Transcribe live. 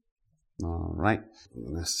All right.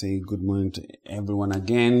 Let's say good morning to everyone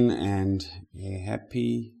again and a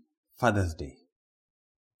happy Father's Day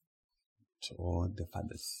to all the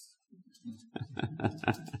fathers.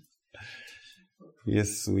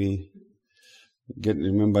 Yes, we get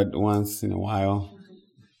remembered once in a while.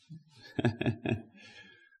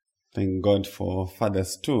 Thank God for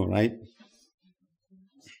fathers too, right?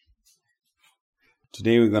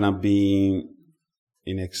 Today we're going to be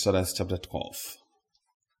in Exodus chapter 12.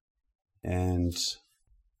 And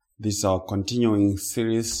this is our continuing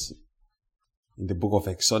series in the book of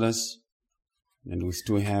Exodus. And we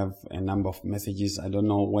still have a number of messages. I don't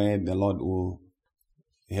know where the Lord will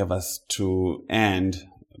have us to end,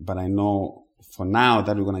 but I know for now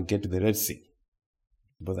that we're going to get to the Red Sea,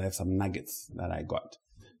 because I have some nuggets that I got.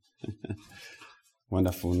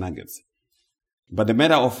 Wonderful nuggets. But the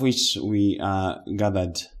matter of which we are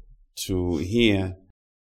gathered to hear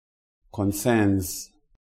concerns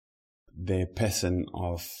the person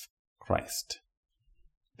of Christ,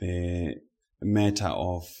 the matter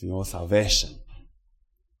of your salvation,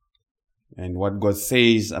 and what God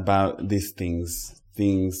says about these things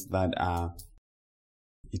that are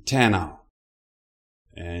eternal.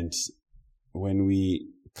 And when we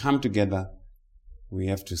come together, we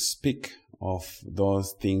have to speak of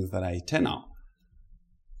those things that are eternal,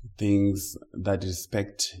 things that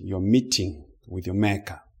respect your meeting with your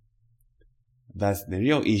Maker. That's the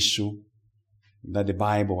real issue that the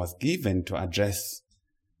Bible was given to address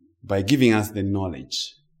by giving us the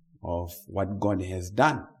knowledge of what God has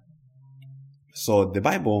done. So the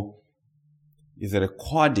Bible is a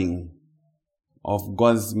recording of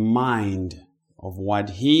God's mind of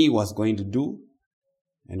what He was going to do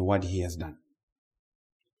and what He has done.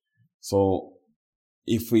 So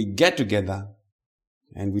if we get together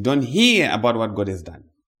and we don't hear about what God has done,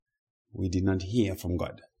 we did not hear from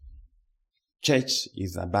God. Church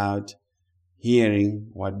is about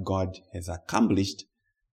hearing what God has accomplished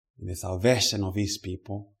in the salvation of His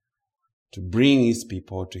people, to bring His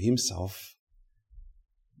people to Himself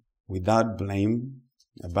without blame,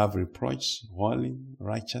 above reproach, holy,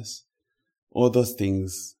 righteous. All those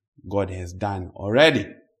things God has done already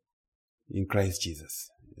in Christ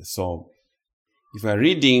Jesus. So if we are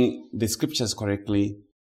reading the scriptures correctly,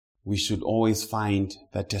 we should always find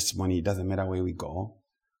that testimony. It doesn't matter where we go.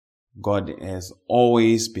 God has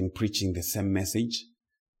always been preaching the same message.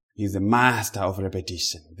 He's a master of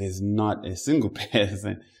repetition. There's not a single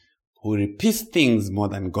person who repeats things more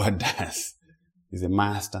than God does. He's a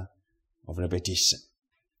master of repetition.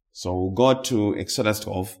 So we'll go to Exodus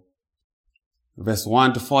 12, verse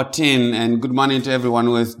 1 to 14. And good morning to everyone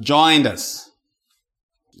who has joined us.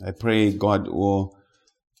 I pray God will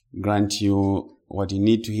grant you what you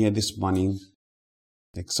need to hear this morning.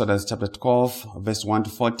 Exodus chapter 12, verse 1 to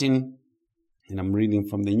 14. And I'm reading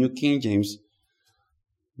from the New King James.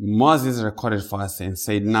 Moses recorded for us and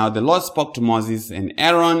said, Now the Lord spoke to Moses and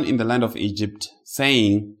Aaron in the land of Egypt,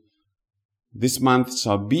 saying, This month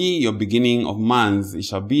shall be your beginning of months. It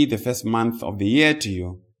shall be the first month of the year to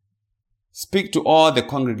you. Speak to all the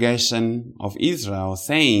congregation of Israel,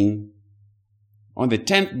 saying, On the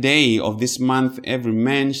 10th day of this month, every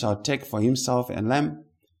man shall take for himself a lamb,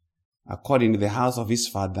 according to the house of his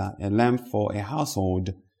father, a lamb for a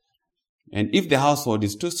household. And if the household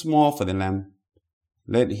is too small for the lamb,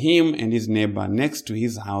 let him and his neighbor next to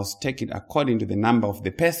his house take it according to the number of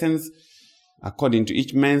the persons. According to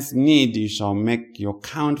each man's need, you shall make your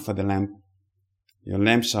count for the lamb. Your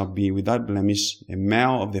lamb shall be without blemish, a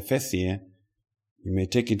male of the first year. You may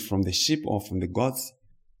take it from the sheep or from the goats.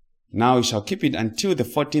 Now you shall keep it until the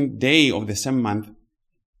 14th day of the same month.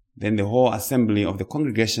 Then the whole assembly of the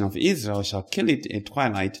congregation of Israel shall kill it at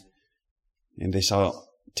twilight, and they shall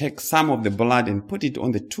take some of the blood and put it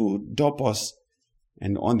on the two doorposts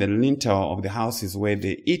and on the lintel of the houses where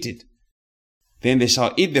they eat it. Then they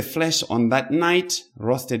shall eat the flesh on that night,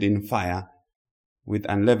 roasted in fire, with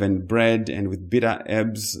unleavened bread, and with bitter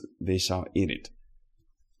herbs they shall eat it.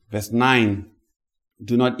 Verse 9,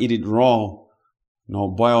 Do not eat it raw,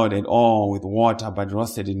 nor boiled at all with water, but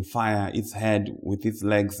roasted in fire, its head with its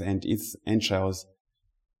legs and its entrails.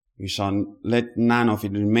 You shall let none of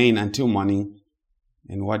it remain until morning,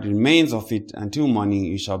 and what remains of it until morning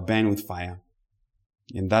you shall burn with fire.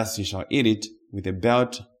 And thus you shall eat it with a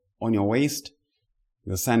belt on your waist,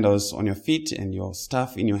 your sandals on your feet, and your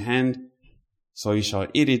staff in your hand. So you shall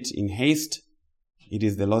eat it in haste. It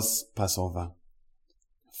is the Lord's Passover.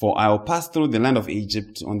 For I will pass through the land of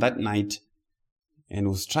Egypt on that night, and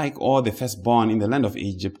will strike all the firstborn in the land of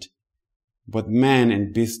Egypt, both man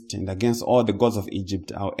and beast, and against all the gods of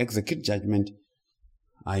Egypt I will execute judgment.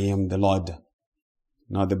 I am the Lord.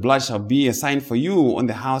 Now the blood shall be a sign for you on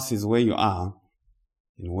the houses where you are.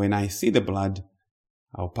 And when I see the blood,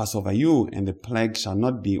 I will pass over you, and the plague shall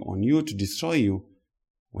not be on you to destroy you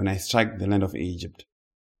when I strike the land of Egypt.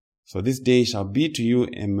 So this day shall be to you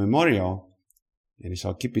a memorial, and you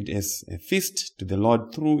shall keep it as a feast to the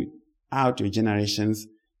Lord throughout your generations.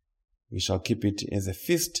 You shall keep it as a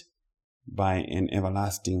feast by an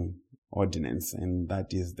everlasting ordinance. And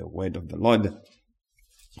that is the word of the Lord.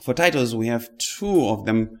 For titles, we have two of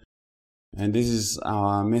them. And this is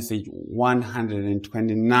our message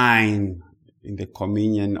 129 in the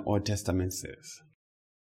Communion Old Testament series.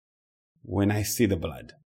 When I see the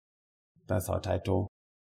blood. That's our title.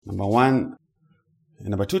 Number one. And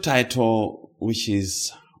number two title, which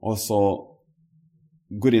is also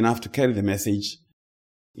good enough to carry the message,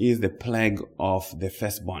 is the plague of the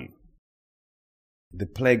firstborn. The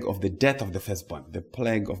plague of the death of the firstborn. The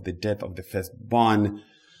plague of the death of the firstborn.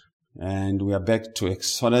 And we are back to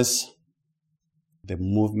Exodus, the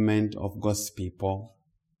movement of God's people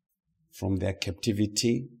from their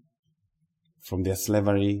captivity, from their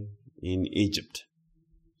slavery in Egypt.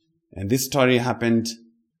 And this story happened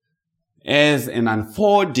as an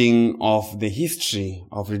unfolding of the history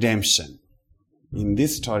of redemption. In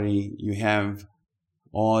this story, you have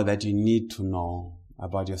all that you need to know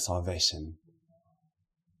about your salvation.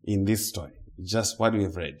 In this story, just what we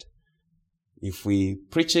have read. If we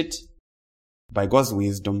preach it by God's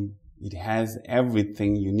wisdom, it has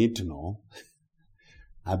everything you need to know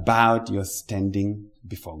about your standing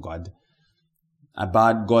before God,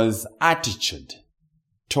 about God's attitude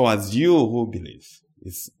towards you who believe.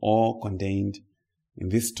 It's all contained in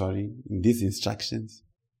this story, in these instructions.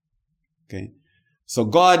 Okay. So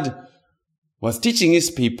God was teaching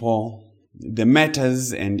his people the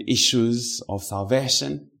matters and issues of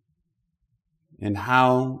salvation and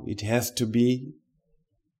how it has to be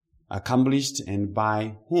accomplished and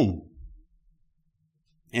by whom.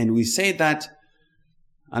 And we say that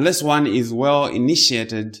unless one is well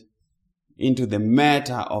initiated into the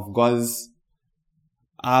matter of God's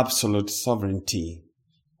absolute sovereignty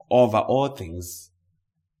over all things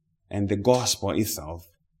and the gospel itself,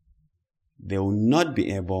 they will not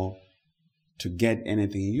be able to get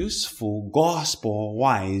anything useful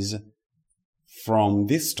gospel-wise from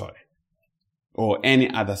this story or any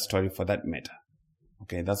other story for that matter.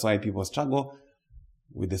 Okay, that's why people struggle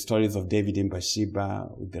with the stories of David and Bathsheba,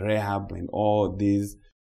 with the Rahab and all these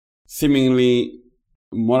seemingly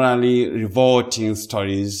morally revolting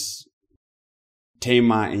stories,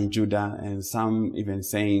 Tamar and Judah, and some even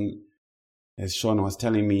saying, as Sean was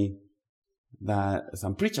telling me, that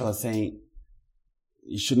some preacher was saying,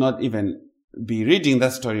 you should not even be reading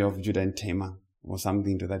that story of Judah and Tamar or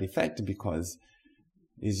something to that effect because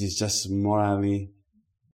it is just morally,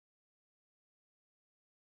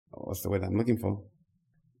 what's the word I'm looking for?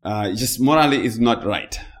 Just morally is not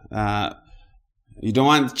right. You don't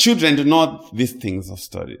want children to know these things of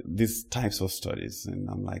story, these types of stories. And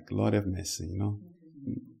I'm like, Lord have mercy, you know.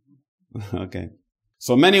 Okay.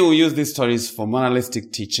 So many will use these stories for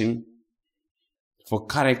moralistic teaching, for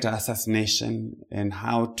character assassination and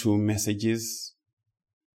how-to messages.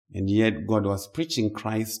 And yet God was preaching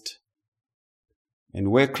Christ.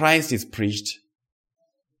 And where Christ is preached,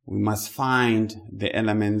 we must find the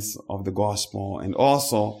elements of the gospel, and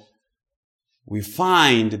also we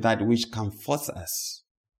find that which comforts us.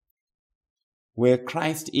 Where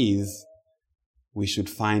Christ is, we should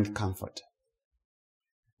find comfort.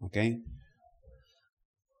 Okay?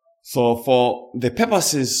 So for the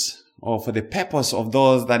purposes, or for the purpose of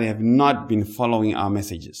those that have not been following our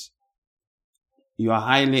messages, you are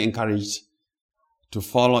highly encouraged to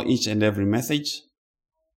follow each and every message,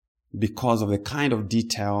 because of the kind of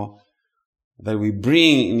detail that we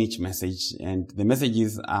bring in each message. And the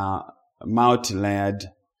messages are multi-layered.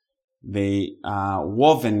 They are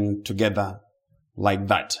woven together like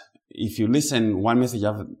that. If you listen one message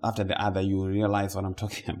after the other, you will realize what I'm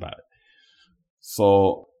talking about.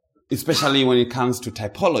 So, especially when it comes to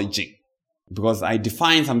typology, because I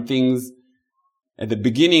define some things at the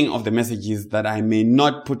beginning of the messages that I may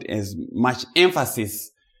not put as much emphasis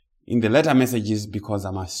in the later messages because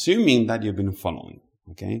I'm assuming that you've been following.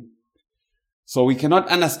 Okay? So we cannot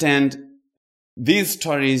understand these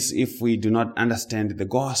stories if we do not understand the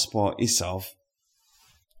gospel itself,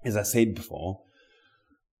 as I said before.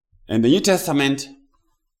 And the New Testament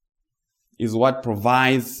is what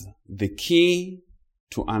provides the key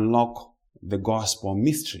to unlock the gospel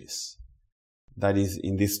mysteries that is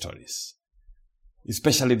in these stories,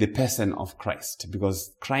 especially the person of Christ,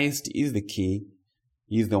 because Christ is the key.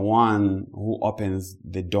 He's the one who opens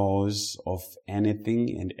the doors of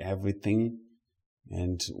anything and everything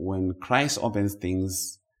And when Christ opens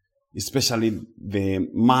things, especially the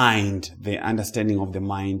mind, the understanding of the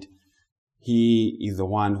mind, He is the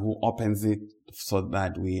one who opens it so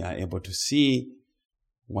that we are able to see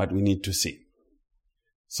what we need to see.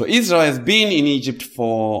 So Israel has been in Egypt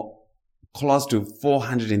for close to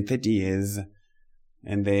 430 years,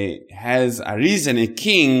 and there has arisen a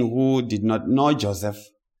king who did not know Joseph,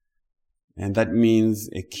 and that means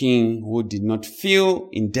a king who did not feel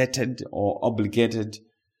indebted or obligated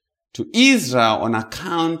to Israel on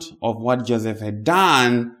account of what Joseph had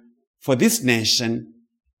done for this nation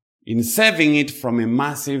in saving it from a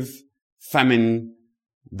massive famine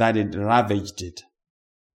that had ravaged it.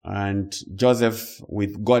 And Joseph,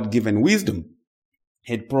 with God-given wisdom,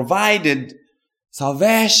 had provided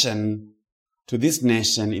salvation to this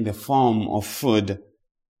nation in the form of food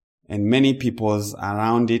and many peoples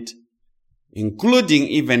around it, including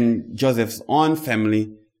even Joseph's own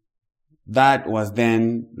family that was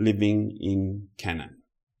then living in Canaan.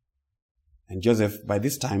 And Joseph, by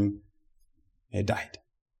this time, had died.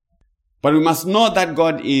 But we must know that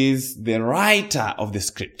God is the writer of the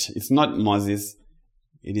script. It's not Moses.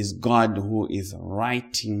 It is God who is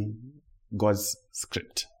writing God's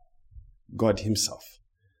script. God Himself.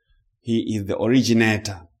 He is the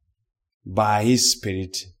originator. By His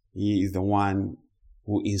Spirit, He is the one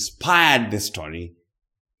who inspired the story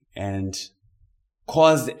and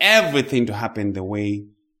caused everything to happen the way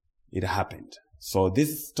it happened. So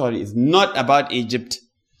this story is not about Egypt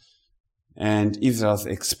and Israel's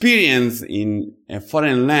experience in a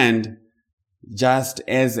foreign land just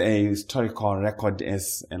as a historical record,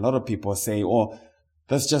 as a lot of people say, oh,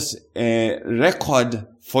 that's just a record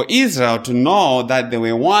for Israel to know that they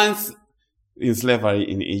were once in slavery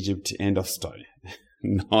in Egypt, end of story.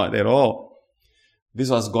 Not at all. This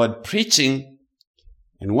was God preaching,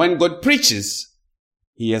 and when God preaches,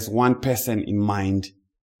 He has one person in mind,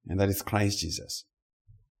 and that is Christ Jesus.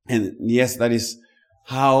 And yes, that is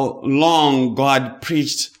how long God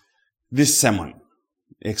preached this sermon,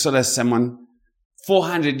 Exodus sermon,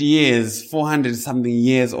 400 something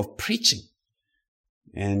years of preaching.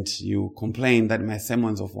 And you complain that my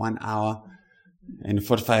sermons of 1 hour and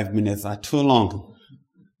 45 minutes are too long.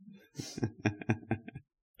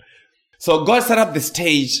 So God set up the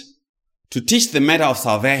stage to teach the matter of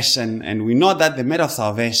salvation, and we know that the matter of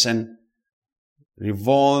salvation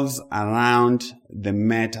revolves around the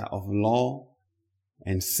matter of law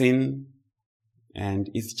and sin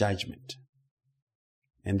and its judgment.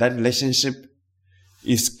 And that relationship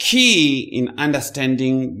is key in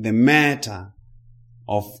understanding the matter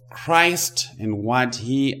of Christ and what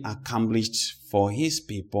He accomplished for His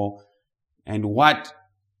people and what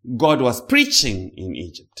God was preaching in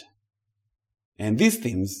Egypt. And these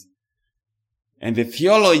things and the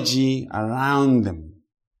theology around them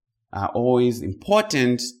are always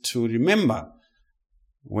important to remember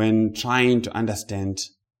when trying to understand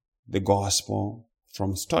the gospel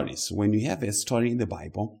from stories. When you have a story in the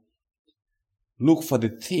Bible, look for the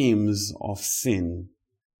themes of sin,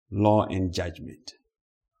 law, and judgment,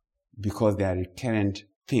 because they are recurrent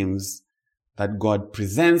themes that God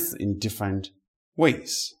presents in different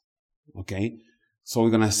ways. Okay? So we're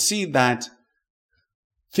going to see that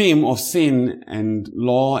theme of sin and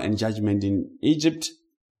law and judgment in Egypt,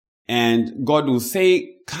 and God will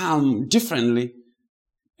say come differently.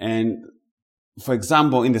 And for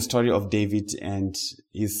example, in the story of David and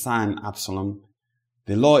his son Absalom,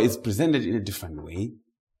 the law is presented in a different way.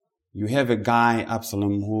 You have a guy,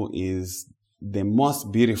 Absalom, who is the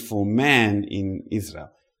most beautiful man in Israel.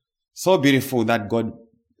 So beautiful that God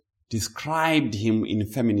described him in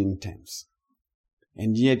feminine terms.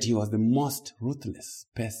 And yet he was the most ruthless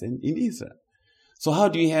person in Israel. So how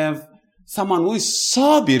do you have someone who is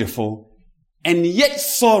so beautiful and yet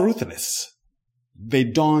so ruthless? They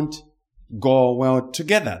don't go well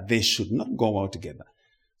together. They should not go well together.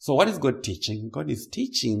 So what is God teaching? God is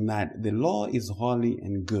teaching that the law is holy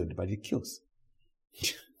and good, but it kills.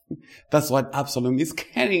 That's what Absalom is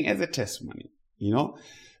carrying as a testimony,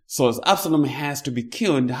 So Absalom has to be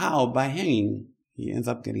killed. How? By hanging. He ends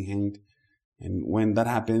up getting hanged. And when that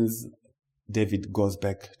happens, David goes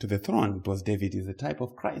back to the throne, because David is a type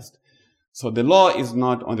of Christ. So the law is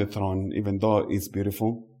not on the throne, even though it's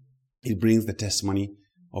beautiful. It brings the testimony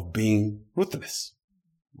of being ruthless.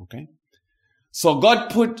 Okay? So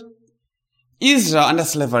God put Israel under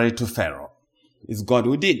slavery to Pharaoh. It's God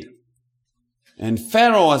who did. And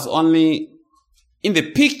Pharaoh was only in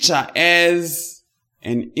the picture as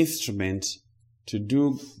an instrument to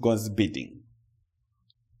do God's bidding.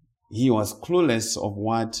 He was clueless of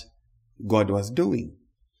what God was doing.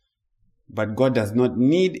 But God does not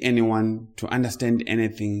need anyone to understand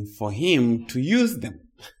anything for him to use them.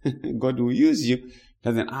 God will use you.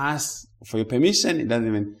 Doesn't ask for your permission. It doesn't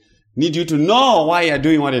even need you to know why you're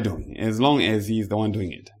doing what you're doing, as long as he is the one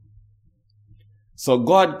doing it. So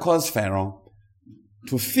God caused Pharaoh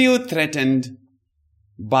to feel threatened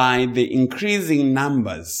by the increasing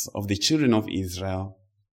numbers of the children of Israel,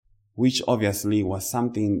 which obviously was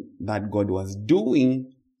something that God was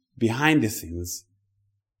doing behind the scenes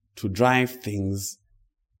to drive things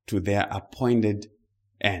to their appointed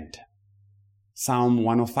end. Psalm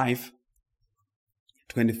 105,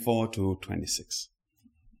 24 to 26.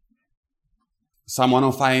 Psalm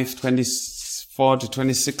 105, 24 to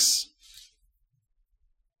 26.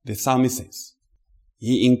 The psalmist says,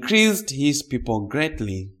 He increased his people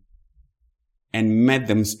greatly and made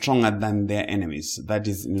them stronger than their enemies. That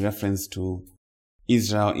is in reference to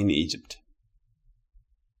Israel in Egypt.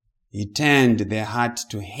 He turned their heart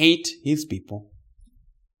to hate his people,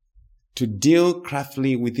 to deal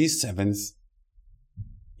craftily with his servants.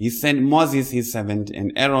 He sent Moses, his servant,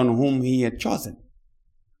 and Aaron, whom he had chosen.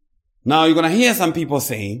 Now you're going to hear some people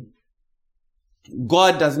say,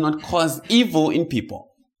 God does not cause evil in people.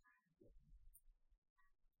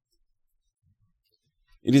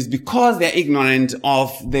 It is because they are ignorant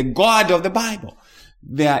of the God of the Bible.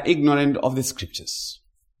 They are ignorant of the scriptures.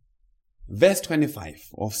 Verse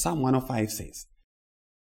 25 of Psalm 105 says,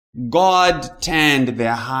 God turned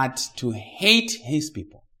their heart to hate his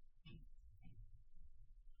people.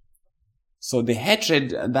 So the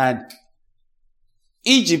hatred that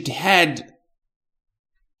Egypt had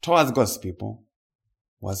towards God's people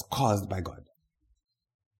was caused by God.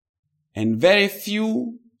 And very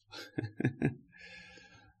few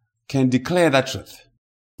can declare that truth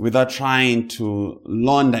without trying to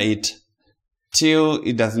launder it till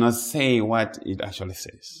it does not say what it actually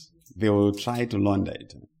says. They will try to launder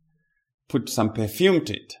it. Put some perfume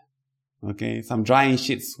to it. Okay, some drying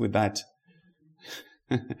sheets with that.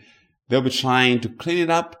 They'll be trying to clean it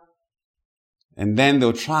up. And then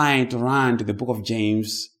they'll try to run to the book of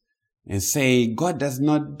James and say, God does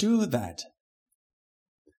not do that.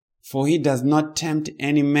 For he does not tempt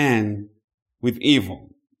any man with evil.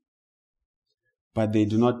 But they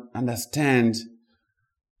do not understand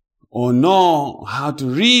or know how to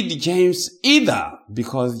read James either,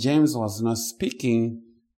 because James was not speaking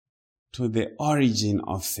to the origin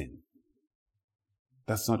of sin.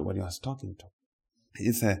 That's not what he was talking to.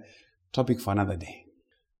 It's a topic for another day.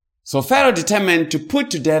 So Pharaoh determined to put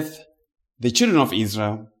to death the children of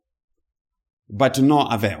Israel, but to no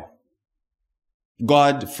avail.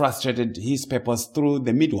 God frustrated his purpose through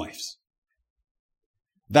the midwives.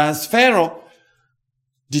 Thus Pharaoh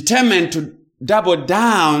determined to double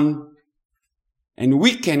down and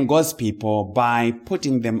weaken God's people by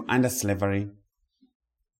putting them under slavery,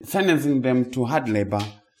 sentencing them to hard labor,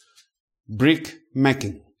 brick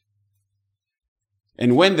making.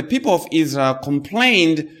 And when the people of Israel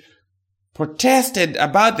complained, protested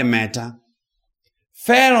about the matter,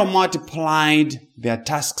 Pharaoh multiplied their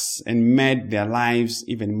tasks and made their lives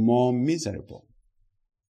even more miserable.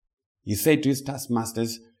 He said to his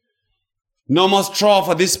taskmasters, no more straw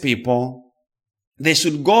for these people. They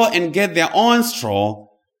should go and get their own straw,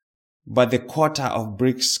 but the quota of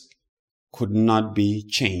bricks could not be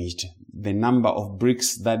changed. The number of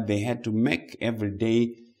bricks that they had to make every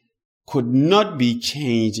day could not be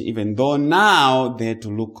changed, even though now they had to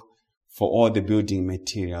look for all the building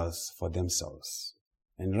materials for themselves.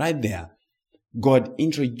 And right there, God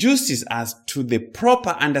introduces us to the proper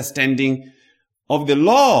understanding of the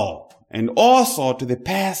law and also to the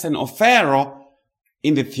person of Pharaoh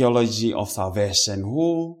in the theology of salvation.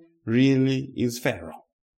 Who really is Pharaoh?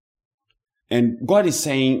 And God is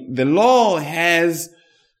saying the law has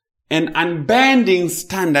an unbending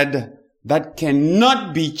standard that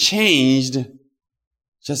cannot be changed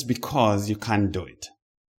just because you can't do it.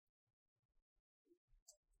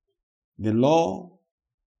 The law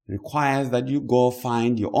requires that you go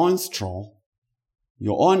find your own straw,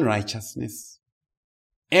 your own righteousness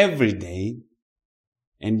every day,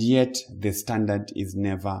 and yet the standard is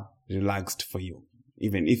never relaxed for you.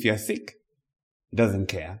 Even if you're sick, it doesn't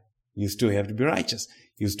care. You still have to be righteous.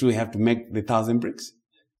 You still have to make the 1,000 bricks.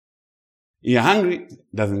 You're hungry,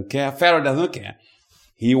 doesn't care. Pharaoh doesn't care.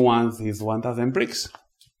 He wants his 1,000 bricks.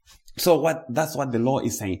 So that's what the law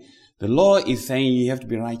is saying. The law is saying you have to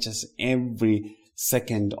be righteous every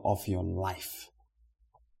second of your life.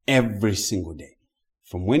 Every single day.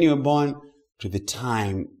 From when you were born to the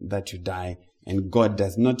time that you die. And God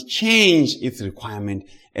does not change its requirement,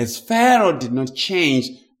 as Pharaoh did not change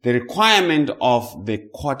the requirement of the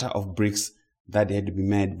quota of bricks that had to be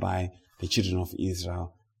made by the children of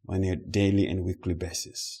Israel on a daily and weekly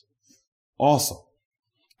basis. Also,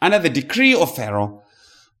 under the decree of Pharaoh,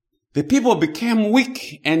 the people became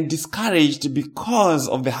weak and discouraged because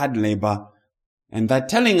of the hard labor, and that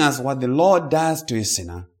telling us what the Lord does to a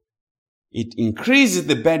sinner. It increases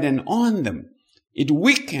the burden on them. It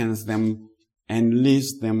weakens them and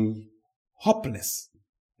leaves them hopeless,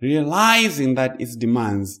 realizing that its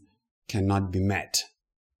demands cannot be met.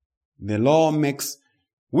 The law makes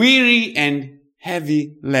weary and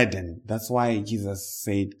heavy laden. That's why Jesus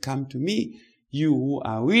said, "Come to me, you who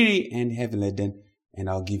are weary and heavy laden, and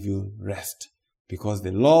I'll give you rest." Because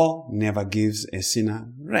the law never gives a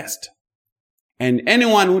sinner rest. And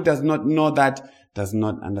anyone who does not know that does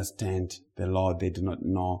not understand the law. They do not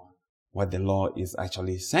know what the law is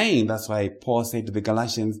actually saying. That's why Paul said to the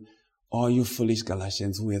Galatians, "Oh, you foolish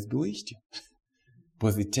Galatians, who has bewitched you?"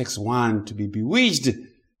 Because it takes one to be bewitched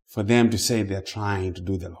for them to say they're trying to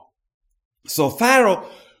do the law. So Pharaoh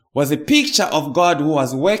was a picture of God who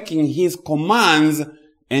was working his commands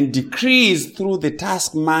and decrees through the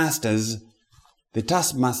taskmasters. The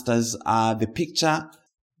taskmasters are the picture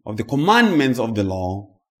of the commandments of the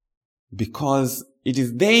law, because it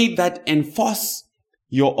is they that enforce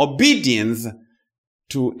your obedience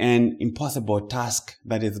to an impossible task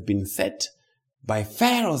that has been set by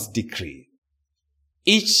Pharaoh's decree.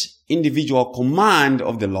 Each individual command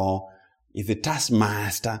of the law is a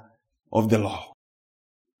taskmaster of the law.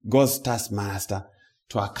 God's taskmaster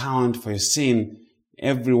to account for your sin.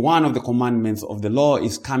 Every one of the commandments of the law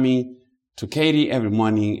is coming to Katie every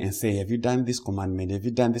morning and say, "Have you done this commandment? Have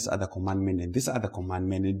you done this other commandment and this other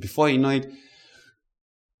commandment?" And before you know it,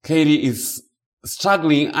 Katie is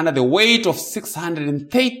struggling under the weight of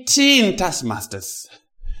 613 taskmasters.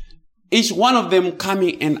 Each one of them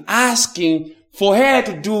coming and asking for her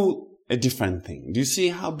to do a different thing. Do you see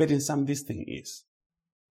how burdensome this thing is?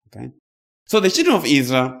 Okay. So the children of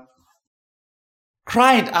Israel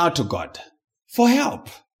cried out to God for help.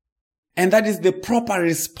 And that is the proper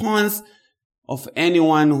response of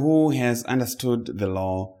anyone who has understood the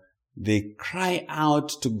law. They cry out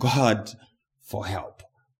to God for help,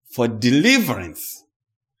 for deliverance.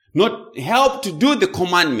 Not help to do the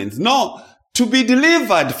commandments. No, to be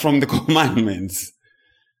delivered from the commandments.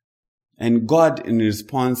 And God in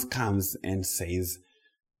response comes and says,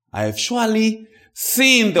 "I have surely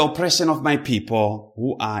seen the oppression of my people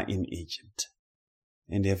who are in Egypt,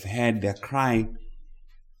 and have heard their cry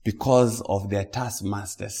because of their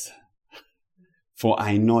taskmasters. For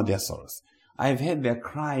I know their sorrows." I have heard their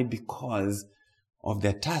cry because of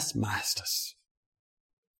their taskmasters.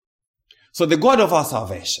 So the God of our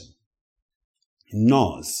salvation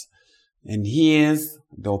knows and hears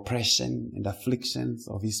the oppression and afflictions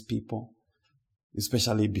of his people,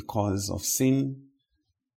 especially because of sin.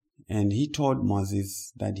 And he told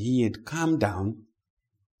Moses that he had come down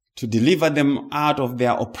to deliver them out of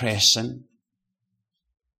their oppression.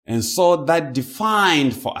 And so that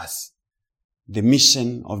defined for us the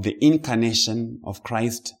mission of the incarnation of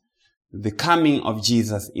Christ. The coming of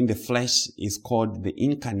Jesus in the flesh is called the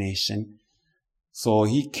incarnation. So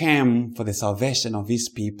he came for the salvation of his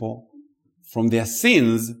people from their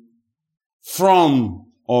sins,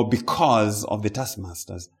 from or because of the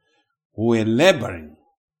taskmasters who were laboring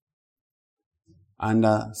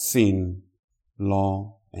under sin,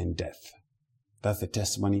 law, and death. That's the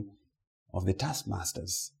testimony of the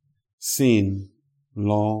taskmasters. Sin,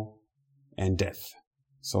 law, and death.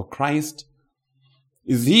 So Christ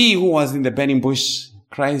is he who was in the burning bush.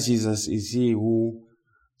 Christ Jesus is he who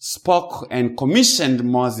spoke and commissioned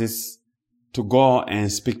Moses to go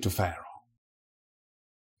and speak to Pharaoh.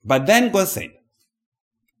 But then God said,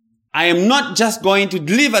 "I am not just going to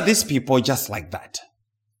deliver these people just like that."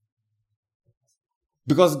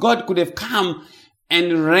 Because God could have come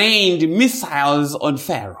and rained missiles on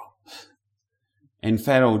Pharaoh. And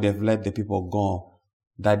Pharaoh would have let the people go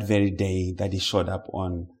that very day that he showed up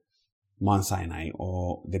on Mount Sinai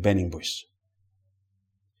or the burning bush.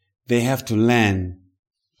 They have to learn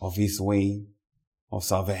of his way of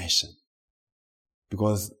salvation.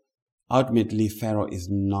 Because ultimately Pharaoh is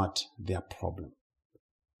not their problem.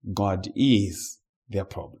 God is their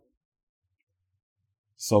problem.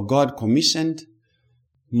 So God commissioned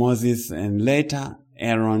Moses and later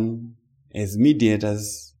Aaron as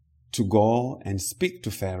mediators to go and speak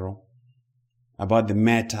to Pharaoh about the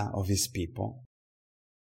matter of his people.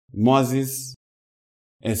 Moses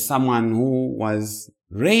as someone who was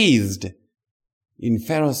raised in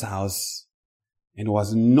Pharaoh's house and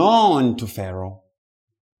was known to Pharaoh.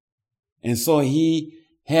 And so he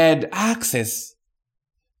had access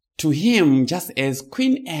to him just as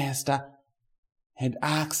Queen Esther had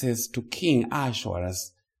access to King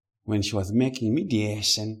Ahasuerus when she was making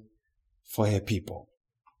mediation for her people.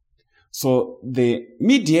 So the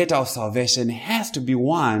mediator of salvation has to be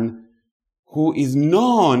one who is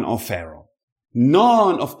known of Pharaoh,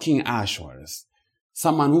 known of King Ahasuerus,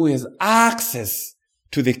 someone who has access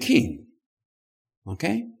to the king.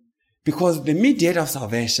 Okay? Because the mediator of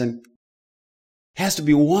salvation has to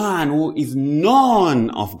be one who is known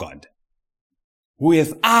of God, who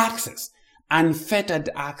has access, unfettered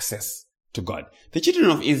access to God. The children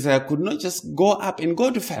of Israel could not just go up and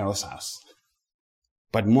go to Pharaoh's house,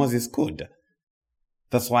 but Moses could.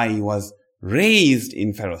 That's why he was raised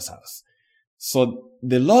in Pharaoh's house. So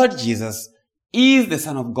the Lord Jesus is the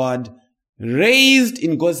Son of God, raised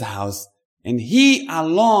in God's house, and he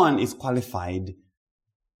alone is qualified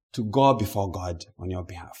to go before God on your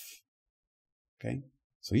behalf. Okay?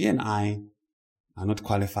 So you and I are not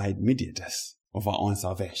qualified mediators of our own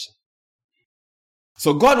salvation.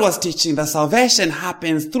 So God was teaching that salvation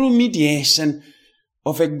happens through mediation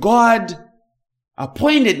of a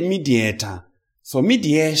God-appointed mediator. So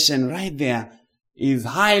mediation right there is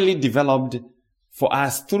highly developed for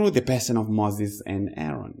us through the person of Moses and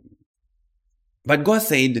Aaron. But God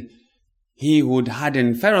said he would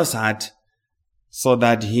harden Pharaoh's heart so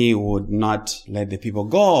that he would not let the people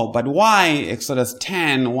go. But why? Exodus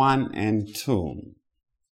 10, 1 and 2.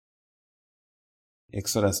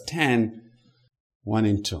 Exodus 10, 1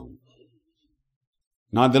 and 2.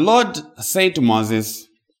 Now the Lord said to Moses,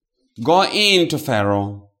 "Go in to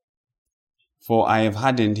Pharaoh, for I have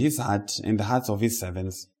hardened his heart and the hearts of his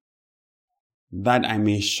servants, that I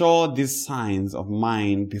may show these signs of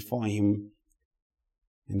mine before him,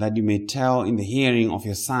 and that you may tell in the hearing of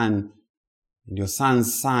your son and your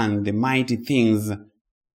son's son the mighty things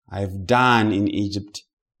I have done in Egypt,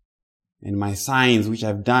 and my signs which I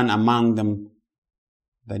have done among them,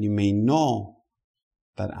 that you may know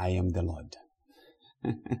that I am the Lord."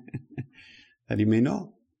 That you may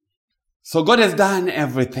know. So God has done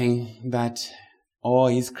everything that all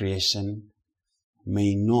his creation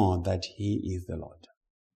may know that he is the Lord.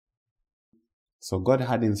 So God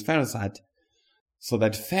hardens Pharaoh's heart so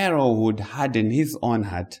that Pharaoh would harden his own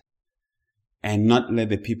heart and not let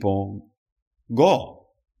the people go.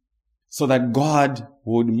 So that God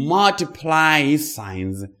would multiply his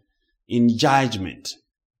signs in judgment.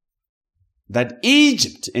 That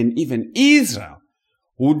Egypt and even Israel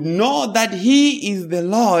would know that he is the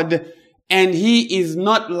Lord and he is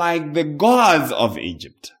not like the gods of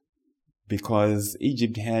Egypt. Because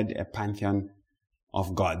Egypt had a pantheon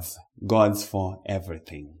of gods. Gods for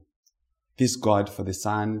everything. This God for the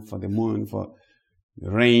sun, for the moon, for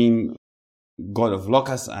the rain, God of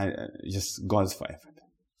locusts, just gods for everything.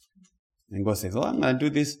 And God says, I'm going to do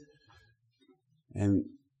this. And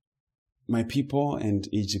my people and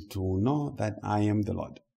Egypt will know that I am the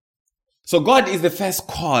Lord. So God is the first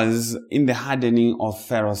cause in the hardening of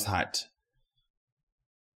Pharaoh's heart.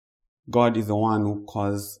 God is the one who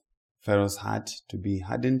caused Pharaoh's heart to be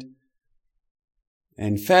hardened.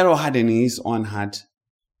 And Pharaoh hardening his own heart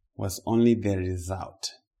was only the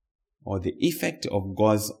result or the effect of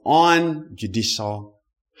God's own judicial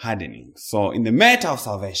hardening. So in the matter of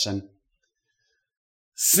salvation,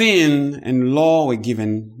 sin and law were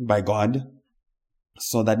given by God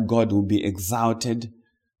so that God will be exalted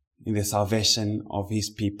in the salvation of his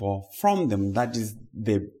people from them. That is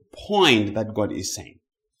the point that God is saying.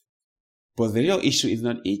 Because the real issue is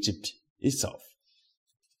not Egypt itself.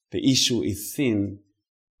 The issue is sin,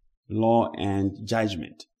 law, and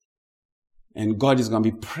judgment. And God is going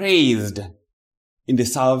to be praised in the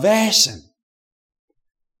salvation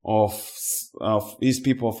of his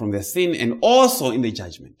people from their sin, and also in the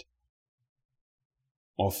judgment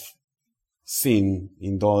of sin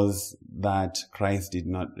in those that Christ did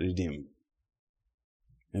not redeem.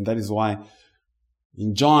 And that is why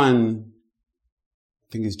in John,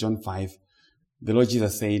 I think it's John 5, the Lord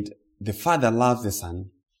Jesus said, the Father loves the Son,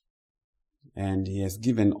 and he has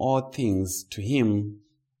given all things to him,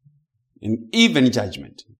 and even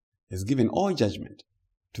judgment. He has given all judgment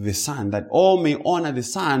to the Son, that all may honor the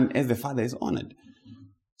Son as the Father is honored.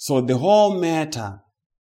 So the whole matter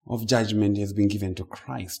of judgment has been given to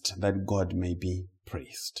Christ, that God may be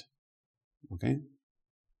praised. Okay?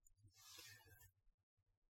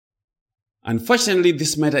 Unfortunately,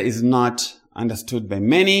 this matter is not understood by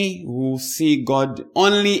many who see God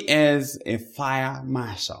only as a fire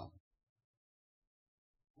marshal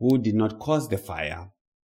who did not cause the fire,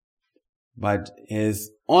 but has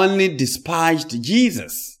only dispatched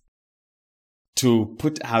Jesus to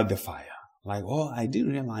put out the fire. Like, I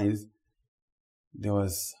didn't realize there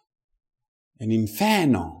was an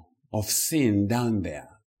inferno of sin down there.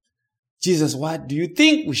 Jesus, what do you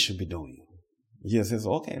think we should be doing? Jesus says,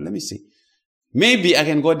 okay, let me see. Maybe I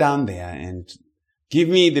can go down there and give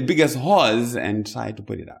me the biggest hose and try to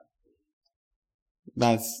put it out.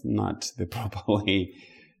 That's not the proper way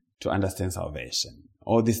to understand salvation.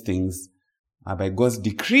 All these things are by God's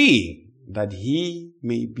decree that he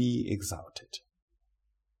may be exalted.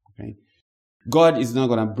 Okay? God is not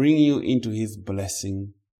going to bring you into his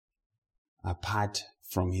blessing apart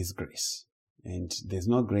from his grace. And there's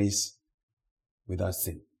no grace without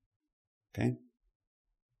sin. Okay?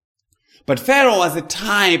 But Pharaoh was a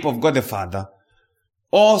type of God the Father,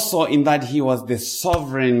 also in that he was the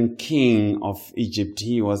sovereign king of Egypt.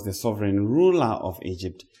 He was the sovereign ruler of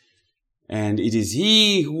Egypt. And it is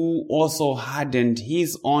he who also hardened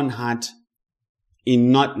his own heart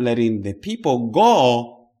in not letting the people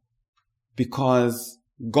go, because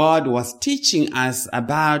God was teaching us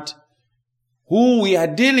about who we are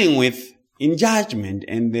dealing with in judgment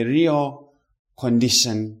and the real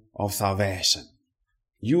condition of salvation.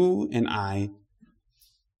 You and I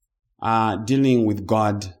are dealing with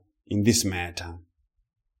God in this matter.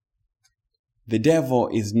 The devil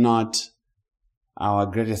is not our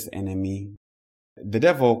greatest enemy. The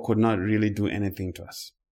devil could not really do anything to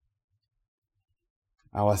us.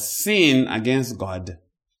 Our sin against God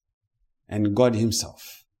and God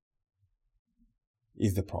himself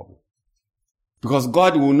is the problem. Because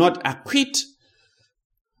God will not acquit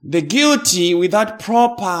the guilty without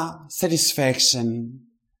proper satisfaction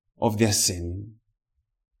of their sin.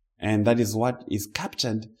 And that is what is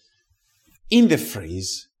captured in the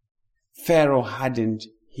phrase, Pharaoh hardened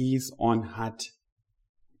his own heart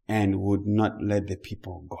and would not let the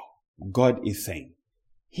people go. God is saying,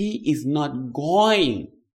 he is not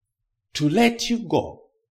going to let you go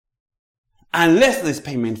unless there's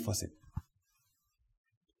payment for sin.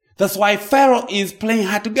 That's why Pharaoh is playing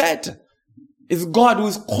hard to get. It's God who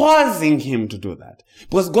is causing him to do that.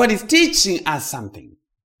 Because God is teaching us something.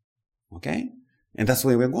 Okay? And that's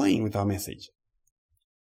where we're going with our message.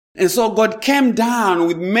 And so God came down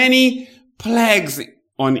with many plagues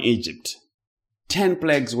on Egypt. 10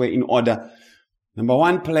 plagues were in order. Number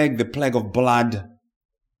 1 plague, the plague of blood.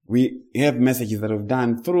 We have messages that we've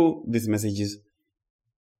done through these messages.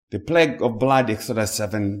 The plague of blood, Exodus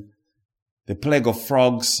 7. The plague of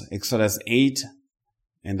frogs, Exodus 8.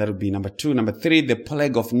 And that would be number 2. Number 3, the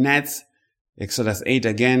plague of gnats, Exodus 8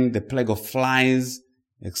 again. The plague of flies,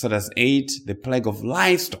 Exodus 8. The plague of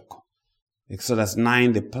livestock, Exodus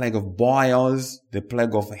 9. The plague of boils, the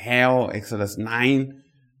plague of hail, Exodus 9.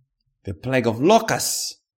 The plague of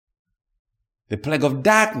locusts, the plague of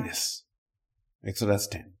darkness, Exodus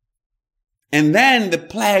 10. And then the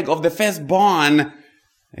plague of the firstborn,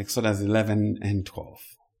 Exodus 11 and 12.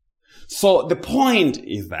 So the point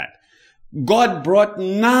is that God brought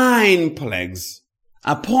 9 plagues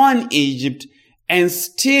upon Egypt, and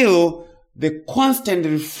still the constant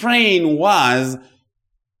refrain was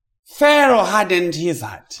Pharaoh hardened his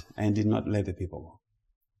heart and did not let the people go.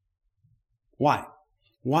 Why?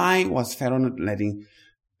 Why was Pharaoh not letting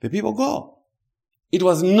the people go? It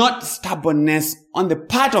was not stubbornness on the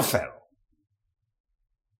part of Pharaoh.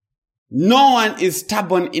 No one is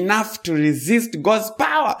stubborn enough to resist God's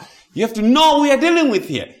power. You have to know who we are dealing with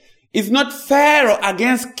here. It's not Pharaoh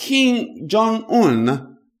against King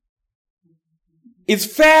Jong-un. It's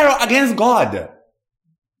Pharaoh against God.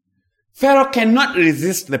 Pharaoh cannot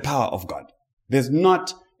resist the power of God. There's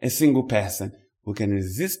not a single person who can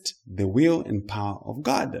resist the will and power of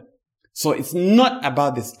God. So it's not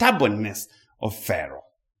about the stubbornness of Pharaoh.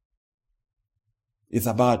 It's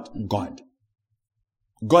about God.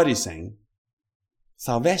 God is saying,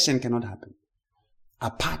 salvation cannot happen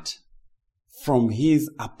apart from his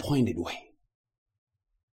appointed way.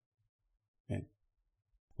 Okay?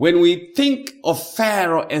 When we think of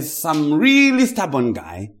Pharaoh as some really stubborn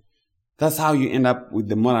guy, that's how you end up with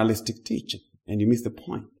the moralistic teaching. And you miss the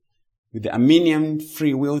point. With the Arminian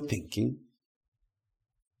free will thinking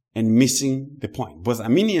and missing the point. Because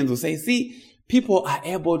Arminians will say, see, people are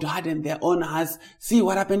able to harden their own hearts. See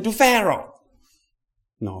what happened to Pharaoh.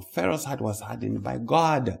 No, Pharaoh's heart was hardened by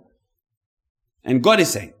God. And God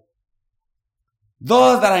is saying,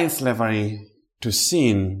 those that are in slavery to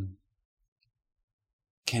sin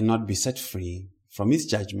cannot be set free from his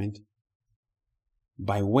judgment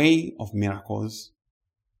by way of miracles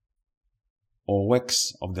or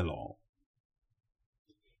works of the law,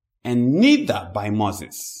 and neither by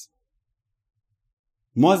Moses.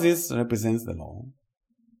 Moses represents the law,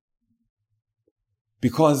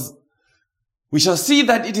 because we shall see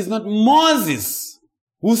that it is not Moses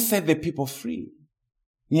who set the people free.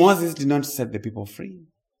 Moses did not set the people free,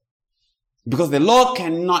 because the law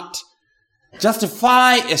cannot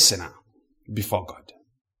justify a sinner before God.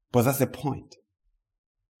 But that's the point.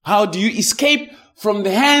 How do you escape from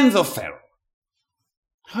the hands of Pharaoh?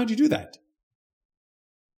 How do you do that?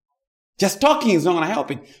 Just talking is not going to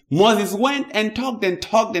help it. Moses went and talked and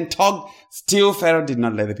talked and talked. Still, Pharaoh did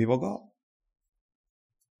not let the people go.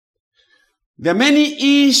 There are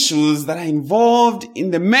many issues that are involved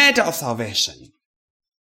in the matter of salvation.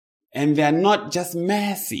 And they are not just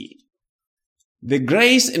mercy. The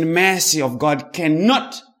grace and mercy of God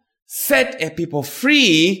cannot set a people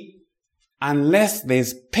free unless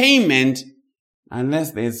there's payment,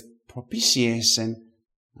 unless there's propitiation,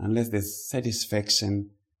 unless there's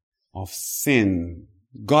satisfaction of sin.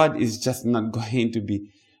 God is just not going to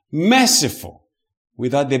be merciful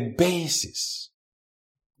without the basis.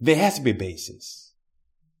 There has to be basis.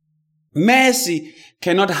 Mercy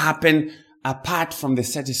cannot happen apart from the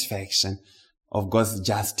satisfaction of God's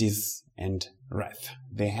justice and wrath.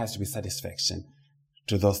 There has to be satisfaction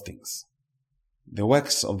to those things. The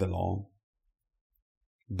works of the law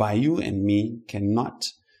by you and me cannot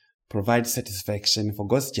provide satisfaction for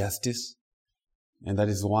God's justice. And that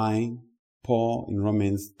is why Paul in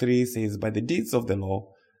Romans 3 says, by the deeds of the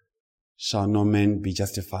law shall no man be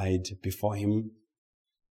justified before him.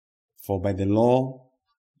 For by the law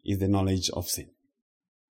is the knowledge of sin.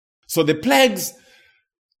 So the plagues,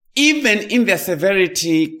 even in their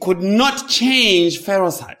severity, could not change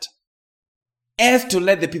Pharaoh's heart as to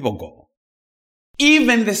let the people go.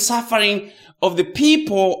 Even the suffering of the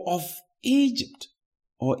people of Egypt,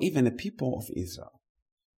 or even the people of Israel,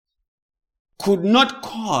 could not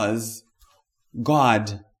cause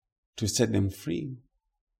God to set them free.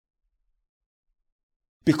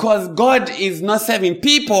 Because God is not saving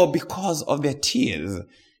people because of their tears.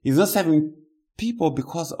 He's not saving people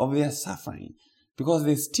because of their suffering. Because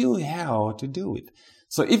there's still hell to deal with.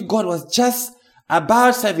 So if God was just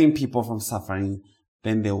about saving people from suffering,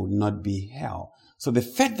 then there would not be hell. So the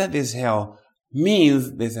fact that there's hell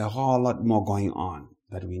means there's a whole lot more going on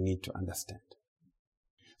that we need to understand.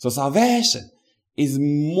 So salvation is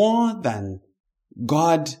more than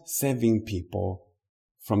God saving people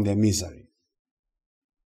from their misery.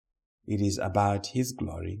 It is about His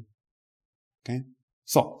glory. Okay?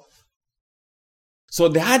 So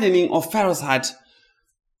the hardening of Pharaoh's heart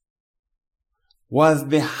was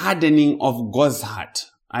the hardening of God's heart.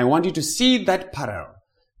 I want you to see that parallel.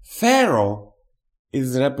 Pharaoh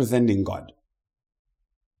is representing God.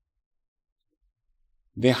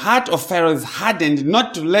 The heart of Pharaoh is hardened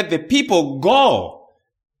not to let the people go.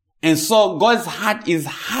 And so God's heart is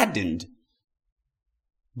hardened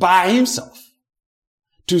by Himself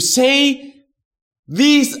to say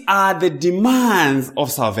these are the demands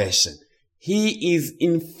of salvation. He is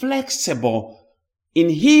inflexible in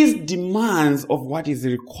His demands of what is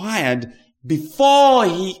required before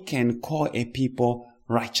He can call a people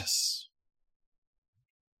righteous.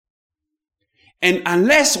 And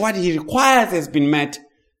unless what He requires has been met,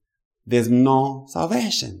 there's no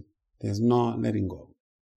salvation. There's no letting go.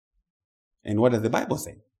 And what does the Bible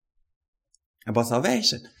say about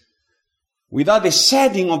salvation? Without the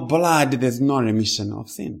shedding of blood, there's no remission of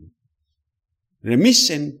sin.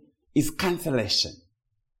 Remission is cancellation.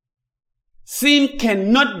 Sin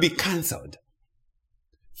cannot be cancelled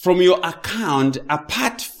from your account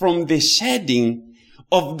apart from the shedding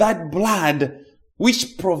of that blood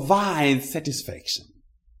which provides satisfaction.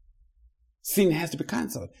 Sin has to be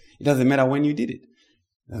cancelled. It doesn't matter when you did it.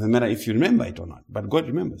 It doesn't matter if you remember it or not, but God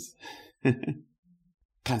remembers.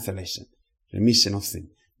 Cancellation, remission of sin.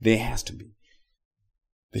 There has to be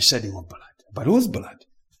the shedding of blood. But whose blood?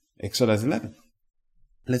 Exodus 11.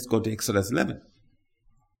 Let's go to Exodus 11.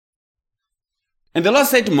 And the Lord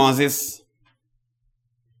said to Moses,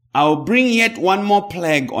 I will bring yet one more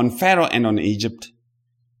plague on Pharaoh and on Egypt.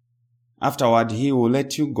 Afterward, he will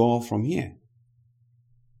let you go from here.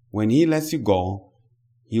 When he lets you go,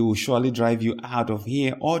 he will surely drive you out of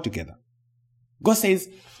here altogether. God says,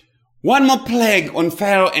 one more plague on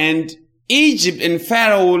Pharaoh and Egypt, and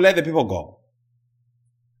Pharaoh will let the people go.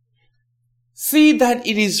 See that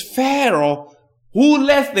it is Pharaoh who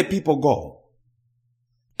lets the people go,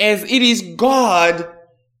 as it is God,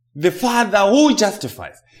 the Father, who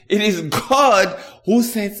justifies. It is God who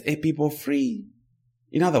sets a people free.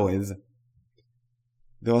 In other words,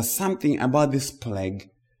 there was something about this plague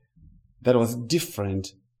that was different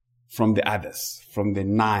from the others, from the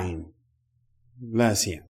 9. Let's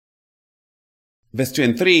hear. Verse 2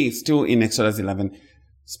 and 3, still in Exodus 11.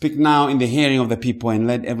 Speak now in the hearing of the people, and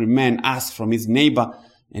let every man ask from his neighbor,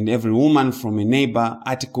 and every woman from a neighbor,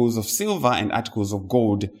 articles of silver and articles of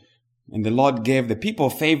gold. And the Lord gave the people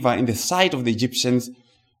favor in the sight of the Egyptians.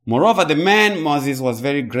 Moreover, the man Moses was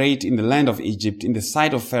very great in the land of Egypt, in the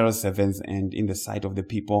sight of Pharaoh's servants, and in the sight of the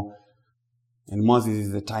people. And Moses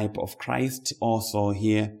is the type of Christ also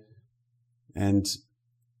here. And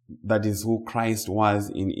that is who Christ was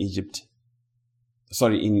in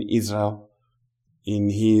in Israel, in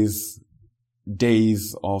his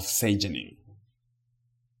days of sojourning.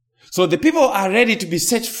 So the people are ready to be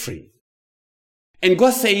set free. And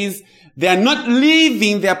God says they are not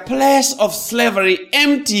leaving their place of slavery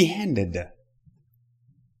empty-handed.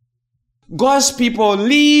 God's people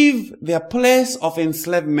leave their place of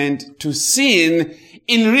enslavement to sin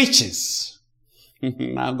in riches.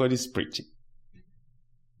 Now God is preaching.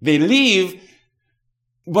 They leave,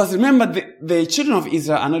 but remember the children of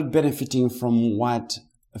Israel are not benefiting from what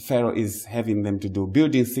Pharaoh is having them to do,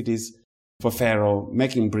 building cities for Pharaoh,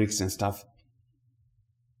 making bricks and stuff.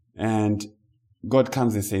 And God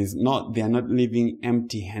comes and says, no, they are not living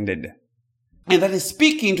empty-handed. And that is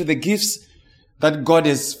speaking to the gifts that God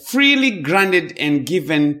has freely granted and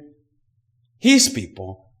given his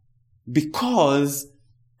people because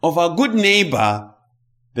of our good neighbor,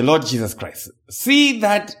 the Lord Jesus Christ. See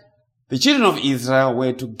that the children of Israel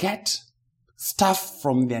were to get stuff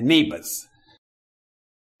from their neighbors.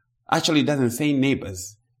 Actually, it doesn't say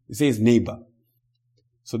neighbors. It says neighbor.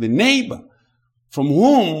 So the neighbor from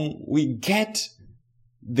whom we get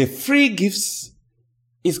the free gifts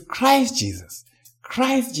is Christ Jesus.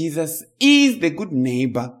 Christ Jesus is the good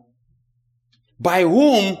neighbor by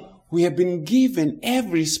whom we have been given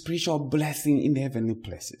every spiritual blessing in the heavenly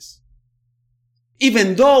places.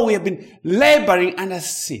 Even though we have been laboring under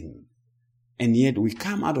sin, and yet we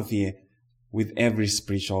come out of here with every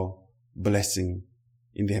spiritual blessing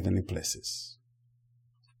in the heavenly places.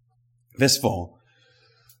 Verse 4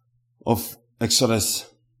 of Exodus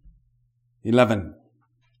 11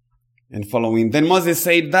 and following. Then Moses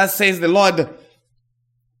said, thus says the Lord,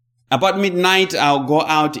 about midnight I'll go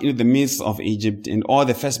out into the midst of Egypt, and all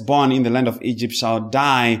the firstborn in the land of Egypt shall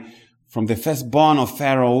die, from the firstborn of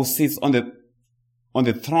Pharaoh who sits on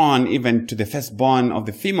the throne, even to the firstborn of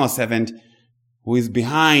the female servant who is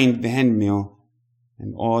behind the handmill,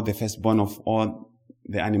 and all the firstborn of all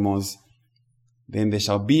the animals. Then there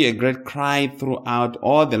shall be a great cry throughout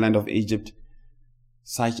all the land of Egypt,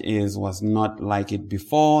 such as was not like it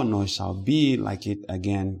before, nor shall be like it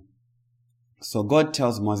again. So God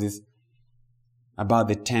tells Moses about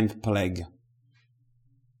the 10th plague,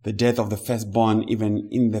 the death of the firstborn, even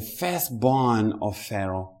in the firstborn of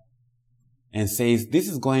Pharaoh, and says, this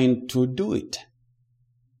is going to do it.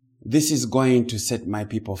 This is going to set my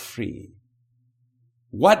people free.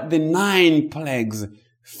 What the 9 plagues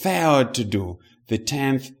failed to do, the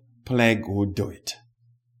 10th plague would do it.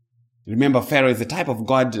 Remember, Pharaoh is the type of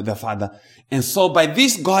God the Father. And so by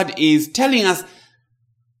this, God is telling us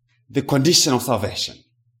the condition of salvation.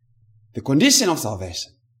 The condition of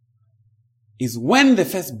salvation is when the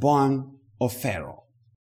firstborn of Pharaoh,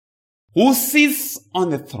 who sits on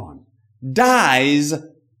the throne, dies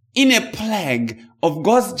in a plague of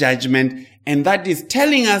God's judgment, and that is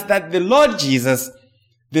telling us that the Lord Jesus,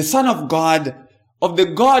 the Son of God, of the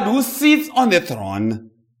God who sits on the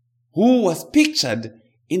throne, who was pictured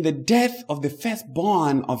in the death of the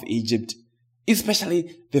firstborn of Egypt,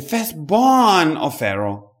 especially the firstborn of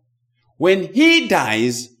Pharaoh, when he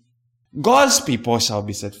dies, God's people shall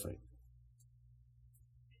be set free.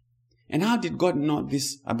 And how did God know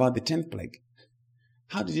this about the 10th plague?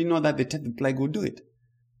 How did he know that the 10th plague would do it?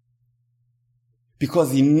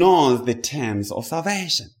 Because he knows the terms of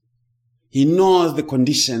salvation. He knows the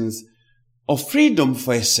conditions of freedom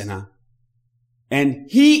for a sinner. And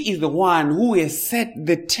he is the one who has set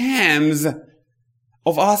the terms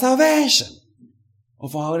of our salvation,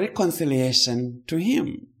 of our reconciliation to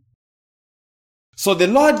him. So the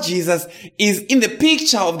Lord Jesus is in the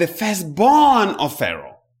picture of the firstborn of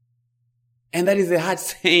Pharaoh. And that is a hard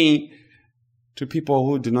saying to people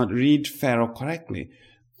who do not read Pharaoh correctly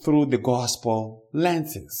through the gospel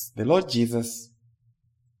lenses. The Lord Jesus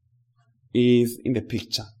is in the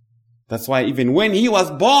picture. That's why even when he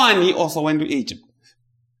was born, he also went to Egypt.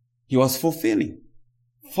 He was fulfilling,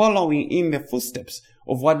 following in the footsteps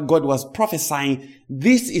of what God was prophesying.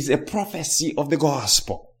 This is a prophecy of the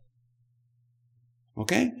gospel.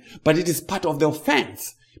 Okay? But it is part of the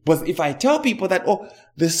offense. But if I tell people that,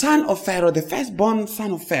 the son of Pharaoh, the firstborn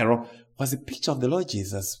son of Pharaoh, was a picture of the Lord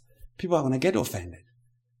Jesus, people are going to get offended.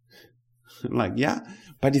 Like, yeah,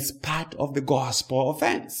 but it's part of the gospel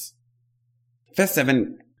offense. Verse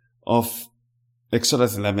 7 of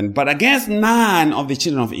Exodus 11. But against none of the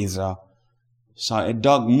children of Israel shall a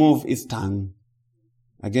dog move its tongue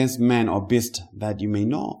against man or beast, that you may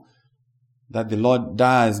know that the Lord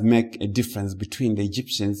does make a difference between the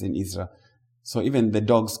Egyptians and Israel. So even the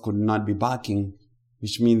dogs could not be barking,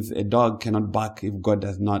 which means a dog cannot bark if God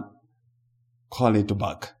does not call it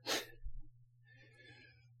back.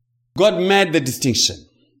 God made the distinction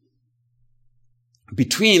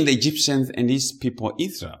between the Egyptians and his people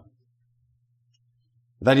Israel.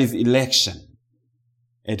 That is election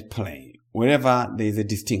at play. Wherever there is a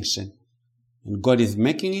distinction and God is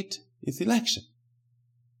making it, it's election.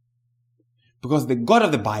 Because the God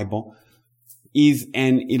of the Bible is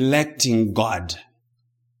an electing God.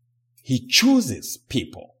 He chooses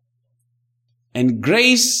people. And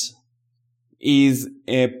grace is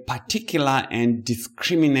a particular and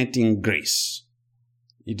discriminating grace.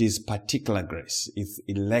 It is particular grace. It's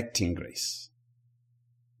electing grace.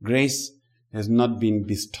 Grace has not been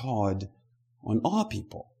bestowed on all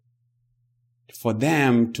people for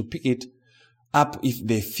them to pick it up if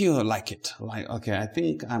they feel like it. Like, okay, I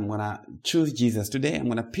think I'm going to choose Jesus today. I'm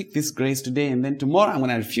going to pick this grace today, and then tomorrow I'm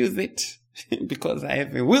going to refuse it because I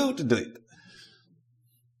have a will to do it.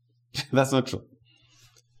 That's not true.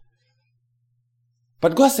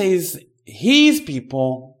 But God says his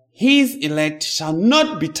people, his elect, shall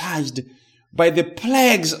not be touched by the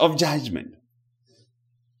plagues of judgment.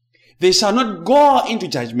 They shall not go into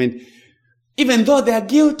judgment even though they are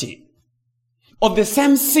guilty of the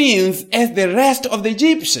same sins as the rest of the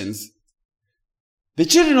Egyptians. The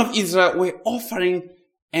children of Israel were offering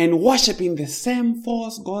and worshipping the same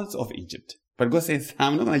false gods of Egypt. But God says,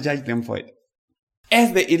 I'm not going to judge them for it.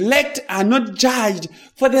 As the elect are not judged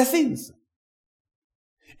for their sins.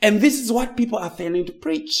 And this is what people are failing to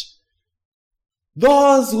preach.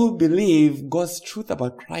 Those who believe God's truth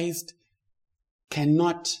about Christ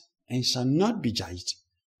cannot and shall not be judged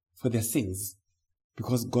for their sins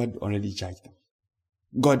because God already judged them.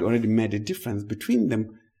 God already made a difference between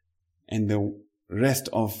them and the rest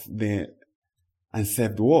of the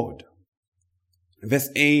unsaved world. Verse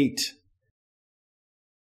 8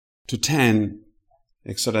 to 10,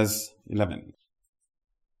 Exodus 11.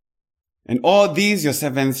 And all these your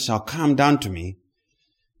servants shall come down to me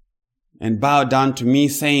and bow down to me,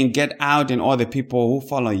 saying, get out, and all the people who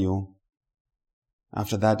follow you.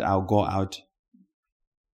 After that, I'll go out.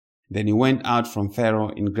 Then he went out from Pharaoh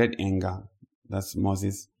in great anger. That's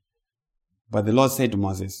Moses. But the Lord said to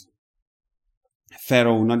Moses,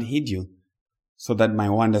 Pharaoh will not heed you, so that my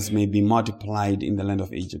wonders may be multiplied in the land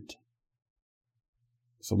of Egypt.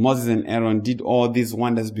 So Moses and Aaron did all these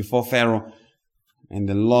wonders before Pharaoh, and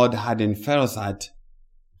the Lord hardened Pharaoh's heart,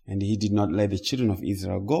 and he did not let the children of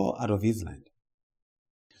Israel go out of his land.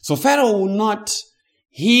 So Pharaoh will not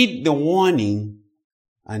heed the warning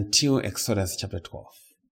until Exodus chapter 12.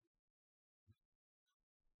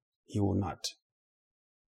 He will not.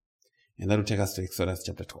 And that will take us to Exodus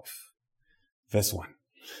chapter 12, verse 1.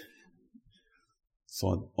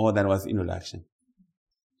 So all that was introduction.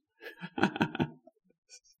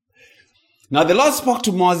 Now the Lord spoke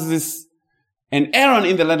to Moses and Aaron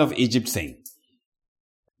in the land of Egypt, saying,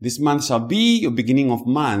 this month shall be your beginning of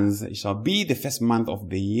months. It shall be the first month of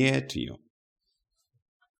the year to you.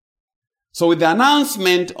 So with the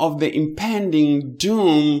announcement of the impending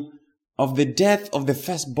doom of the death of the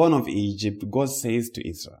firstborn of Egypt, God says to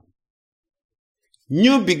Israel,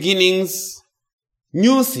 new beginnings,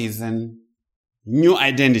 new season, new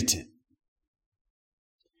identity.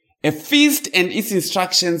 A feast and its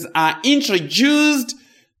instructions are introduced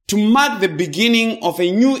to mark the beginning of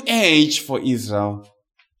a new age for Israel,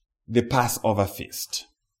 the Passover feast.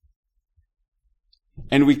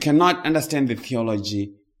 And we cannot understand the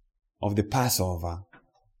theology of the Passover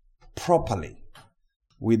properly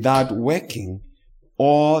without working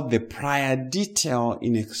all the prior detail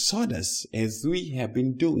in Exodus as we have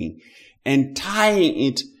been doing and tying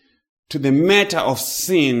it to the matter of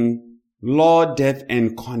sin, law, death,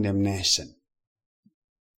 and condemnation.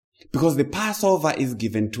 Because the Passover is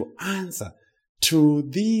given to answer to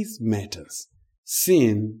these matters: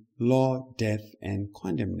 sin, law, death, and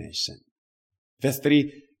condemnation. Verse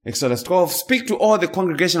 3, Exodus 12, speak to all the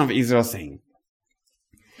congregation of Israel, saying,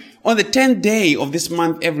 on the 10th day of this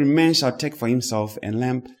month, every man shall take for himself a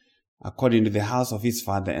lamb according to the house of his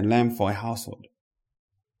father, a lamb for a household.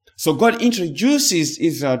 So God introduces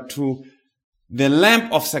Israel to the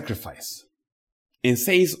lamb of sacrifice and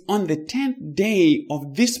says, on the 10th day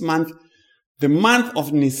of this month, the month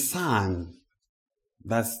of Nisan,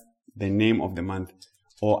 that's the name of the month,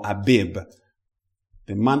 or Abib,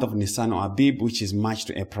 the month of Nisan or Abib, which is March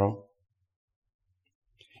to April,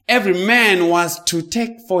 every man was to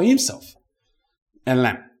take for himself a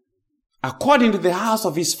lamb, according to the house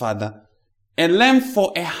of his father, a lamb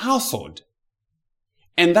for a household.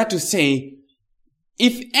 And that to say,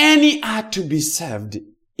 if any are to be served,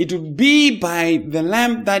 it would be by the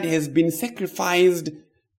lamb that has been sacrificed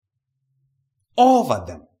over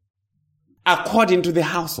them. according to the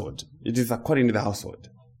household. It is according to the household.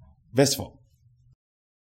 Verse 4.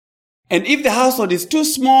 And if the household is too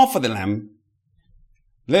small for the lamb,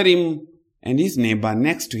 let him and his neighbor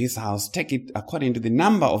next to his house take it according to the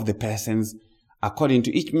number of the persons. According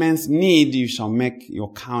to each man's need, you shall make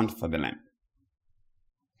your count for the lamb.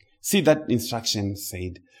 See, that instruction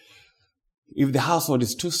said, if the household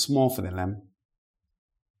is too small for the lamb,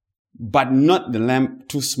 but not the lamb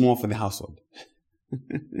too small for the household.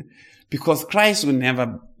 Because Christ will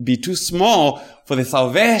never be too small for the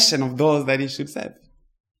salvation of those that he should save.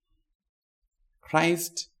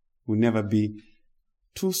 Christ will never be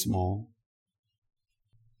too small.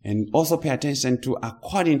 And also pay attention to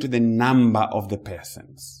according to the number of the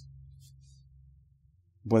persons.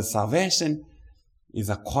 But salvation is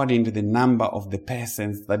according to the number of the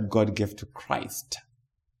persons that God gave to Christ.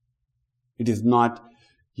 It is not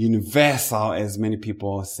universal, as many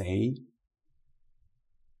people say.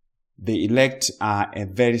 The elect are a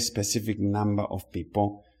very specific number of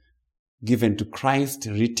people given to Christ,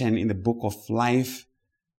 written in the book of life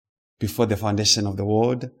before the foundation of the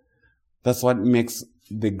world. That's what makes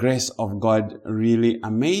the grace of God really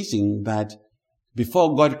amazing, that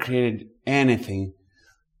before God created anything,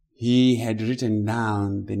 he had written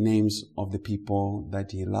down the names of the people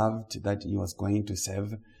that he loved, that he was going to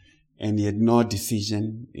save, and he had no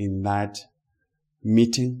decision in that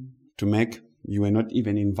meeting to make. You were not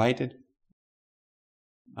even invited.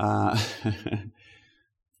 And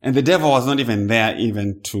the devil was not even there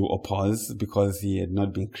even to oppose, because he had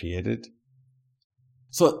not been created.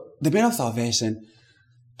 So the matter of salvation,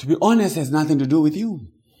 to be honest, has nothing to do with you.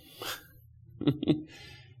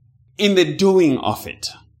 In the doing of it,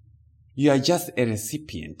 you are just a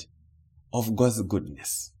recipient of God's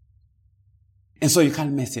goodness. And so you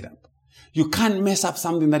can't mess it up. You can't mess up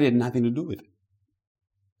something that had nothing to do with it.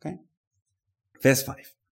 Okay? Verse 5.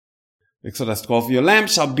 Exodus 12. Your lamb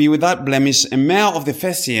shall be without blemish, a male of the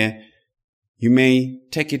first year. You may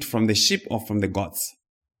take it from the sheep or from the goats.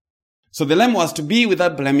 So the lamb was to be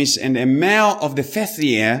without blemish and a male of the first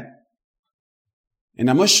year. And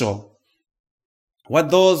I'm not sure what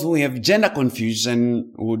those who have gender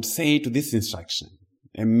confusion would say to this instruction.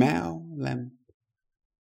 A male lamb,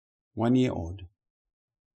 1 year old.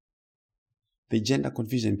 The gender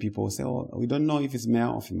confusion people say, oh, we don't know if it's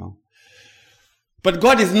male or female. But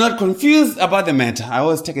God is not confused about the matter. I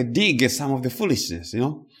always take a dig at some of the foolishness,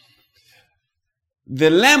 The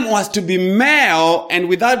lamb was to be male and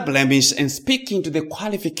without blemish, and speaking to the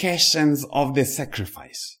qualifications of the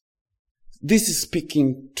sacrifice. This is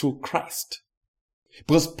speaking to Christ.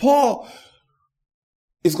 Because Paul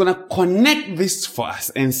is going to connect this for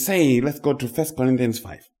us and say, let's go to 1 Corinthians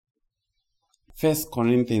 5. 1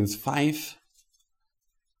 Corinthians 5,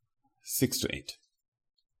 6 to 8.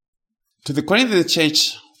 To the Corinthian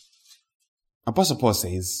church, Apostle Paul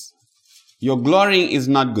says, your glorying is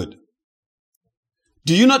not good.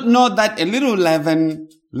 Do you not know that a little leaven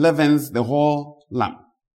leavens the whole lump?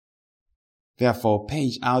 Therefore,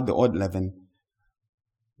 page out the old leaven,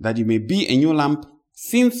 that you may be a new lump,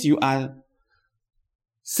 since you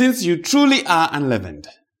truly are unleavened.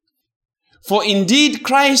 For indeed,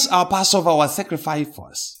 Christ our Passover was sacrificed for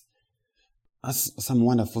us. That's some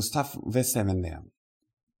wonderful stuff. Verse 7 there.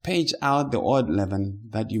 Page out the old leaven,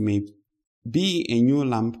 that you may be a new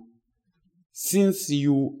lump, since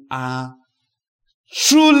you are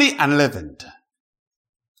truly unleavened.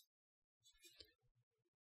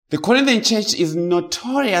 The Corinthian church is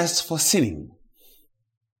notorious for sinning.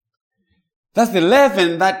 That's the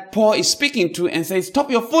leaven that Paul is speaking to and says, stop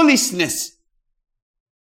your foolishness.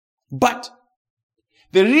 But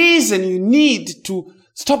the reason you need to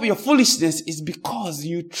stop your foolishness is because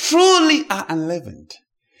you truly are unleavened.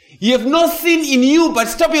 You have no sin in you, but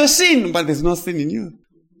stop your sin. But there's no sin in you.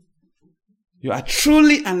 You are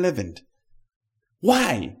truly unleavened.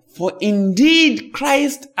 Why? For indeed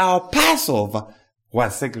Christ our Passover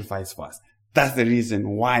was sacrificed for us. That's the reason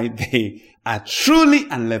why they are truly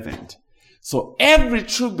unleavened. So every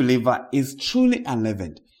true believer is truly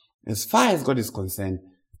unleavened. As far as God is concerned,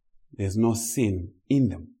 there's no sin in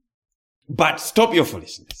them. But stop your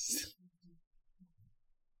foolishness.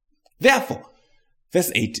 Therefore,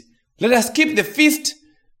 verse 8, let us keep the feast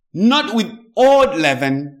not with old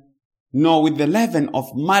leaven, nor with the leaven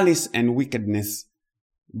of malice and wickedness,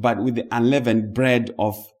 but with the unleavened bread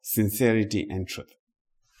of sincerity and truth.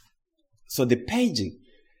 So the paging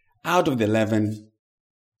out of the leaven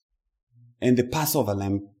and the Passover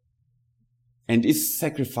lamb and its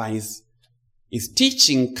sacrifice is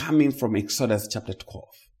teaching coming from Exodus chapter 12.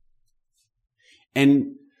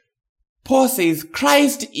 And Paul says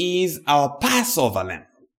Christ is our Passover lamb.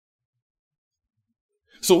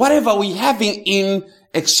 So whatever we having in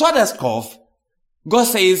Exodus 12, God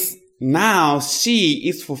says, now see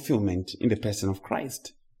its fulfillment in the person of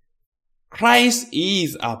Christ. Christ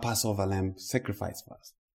is our Passover lamb sacrifice for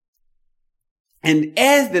us. And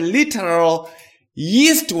as the literal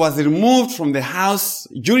yeast was removed from the house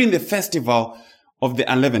during the festival of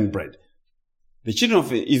the unleavened bread, the children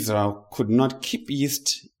of Israel could not keep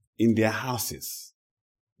yeast in their houses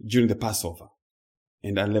during the Passover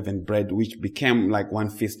and unleavened bread, which became like one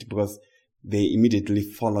feast because they immediately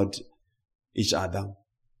followed each other.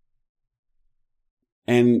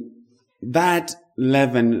 And that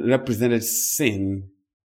leaven represented sin,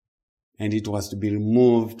 and it was to be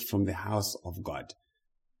removed from the house of God.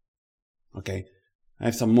 Okay, I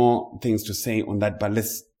have some more things to say on that, but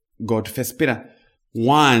let's go to 1 Peter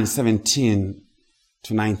 1:17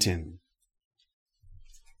 to 19.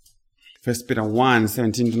 1 Peter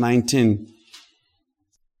 1:17 to 19.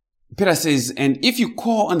 Peter says, and if you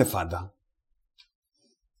call on the Father,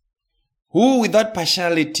 who without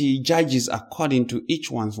partiality judges according to each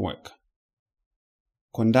one's work,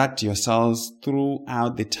 conduct yourselves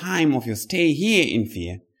throughout the time of your stay here in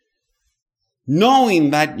fear,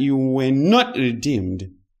 knowing that you were not redeemed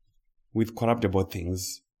with corruptible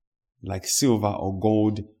things like silver or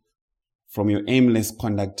gold from your aimless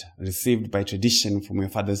conduct received by tradition from your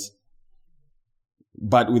fathers,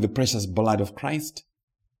 but with the precious blood of Christ,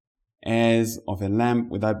 as of a lamb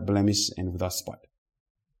without blemish and without spot.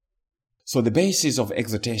 So the basis of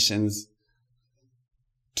exhortations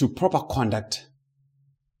to proper conduct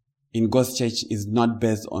in God's church is not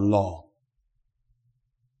based on law,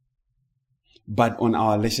 but on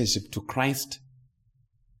our relationship to Christ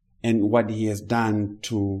and what he has done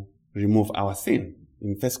to remove our sin.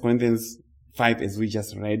 In 1 Corinthians 5, as we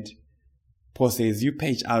just read, Paul says, you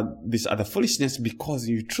page out this other foolishness because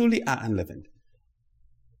you truly are unleavened.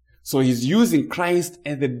 So he's using Christ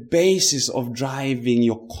as the basis of driving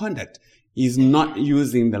your conduct. He's not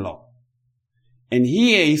using the law. And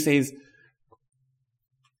here he says,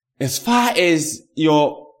 as far as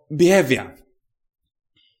your behavior,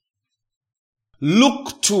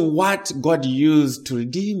 look to what God used to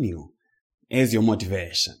redeem you as your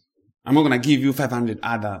motivation. I'm not going to give you 500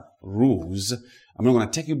 other rules. I'm not going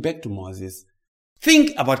to take you back to Moses.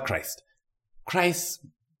 Think about Christ. Christ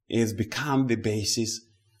has become the basis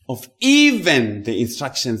of even the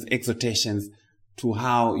instructions, exhortations to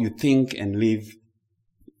how you think and live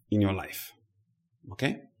in your life.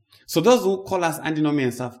 Okay? So those who call us antinomian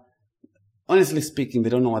and stuff, honestly speaking, they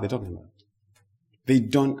don't know what they're talking about. They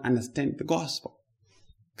don't understand the gospel.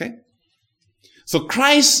 Okay? So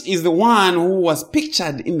Christ is the one who was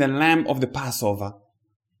pictured in the lamb of the Passover.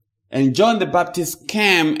 And John the Baptist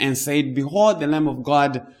came and said, behold the Lamb of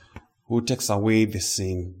God who takes away the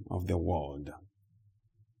sin of the world.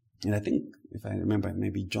 And I think, if I remember,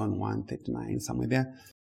 maybe John 1:39, somewhere there.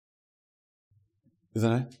 Is that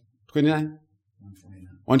right? 29?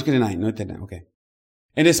 129, not 39, okay.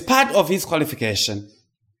 And as part of his qualification,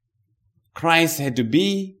 Christ had to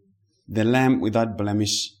be the lamb without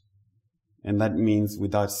blemish, and that means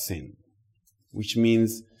without sin. Which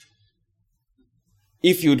means,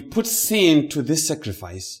 if you would put sin to this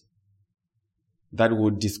sacrifice, that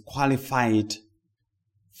would disqualify it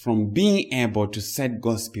from being able to set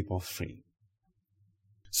God's people free.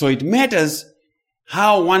 So it matters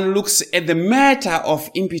how one looks at the matter of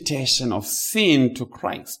imputation of sin to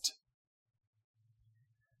Christ.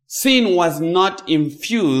 Sin was not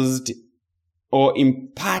infused or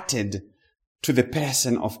imparted to the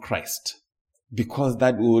person of Christ, because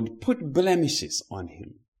that would put blemishes on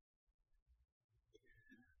him.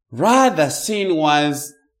 Rather, sin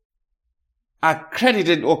was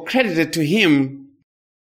accredited or credited to him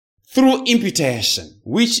through imputation,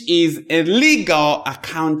 which is a legal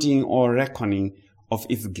accounting or reckoning of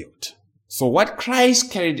its guilt. So what Christ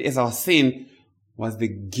carried as our sin was the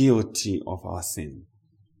guilty of our sin,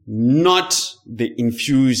 not the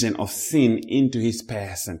infusion of sin into his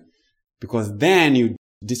person, because then you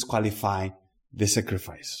disqualify the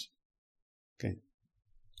sacrifice. Okay.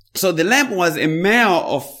 So the lamb was a male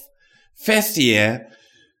of first year,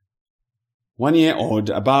 1 year old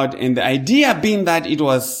about, and the idea being that it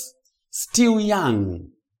was still young.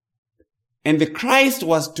 And the Christ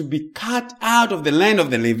was to be cut out of the land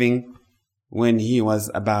of the living when he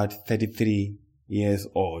was about 33 years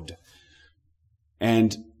old.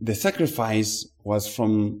 And the sacrifice was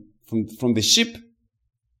from the sheep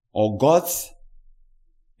or goats,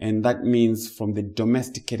 and that means from the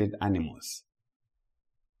domesticated animals.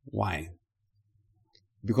 Why?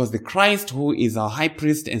 Because the Christ who is our high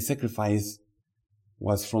priest and sacrifice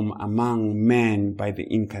was from among men by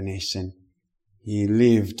the incarnation. He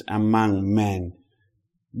lived among men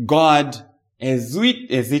God, as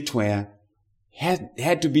it were,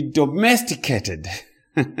 had to be domesticated.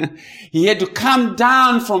 He had to come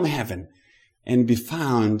down from heaven and be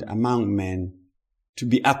found among men, to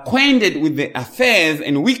be acquainted with the affairs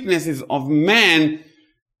and weaknesses of man,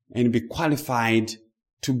 and be qualified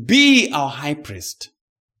to be our high priest,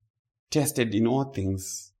 tested in all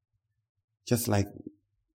things, just like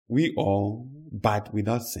we all, but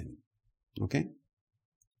without sin. Okay?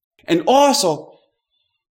 And also,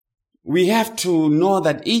 we have to know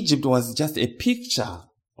that Egypt was just a picture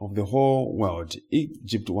of the whole world.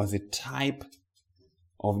 Egypt was a type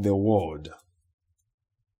of the world.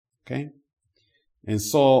 Okay? And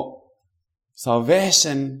so,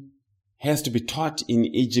 salvation has to be taught in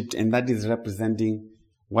Egypt, and that is representing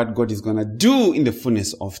what God is going to do in the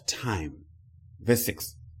fullness of time. Verse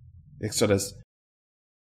 6, Exodus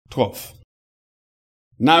 12.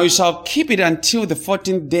 Now you shall keep it until the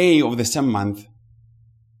 14th day of the same month.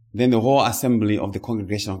 Then the whole assembly of the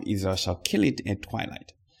congregation of Israel shall kill it at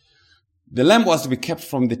twilight. The lamb was to be kept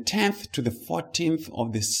from the 10th to the 14th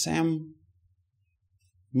of the same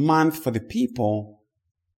month for the people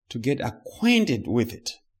to get acquainted with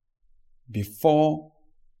it before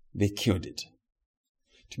they killed it.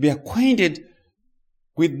 To be acquainted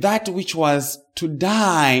with that which was to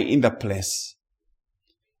die in the place.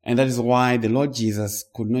 And that is why the Lord Jesus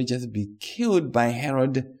could not just be killed by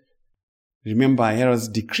Herod. Remember Herod's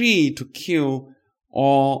decree to kill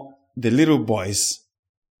all the little boys.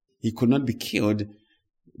 He could not be killed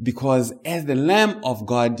because as the Lamb of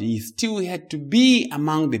God, he still had to be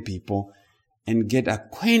among the people and get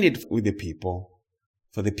acquainted with the people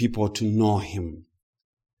for the people to know him.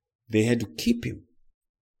 They had to keep him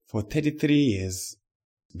for 33 years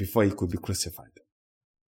before he could be crucified.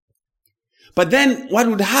 But then what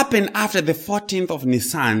would happen after the 14th of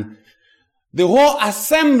Nisan? The whole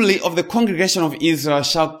assembly of the congregation of Israel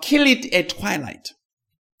shall kill it at twilight.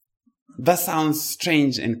 That sounds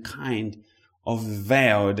strange and kind of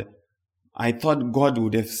veiled. I thought God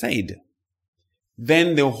would have said,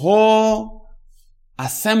 then the whole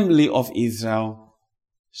assembly of Israel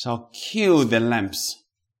shall kill the lambs.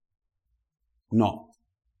 No.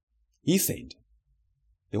 He said,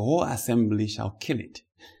 the whole assembly shall kill it.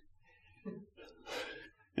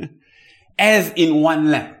 As in one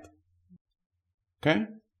lamb. Okay?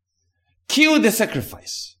 Kill the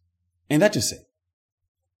sacrifice. And that you say,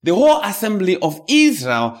 the whole assembly of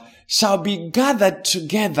Israel shall be gathered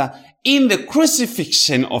together in the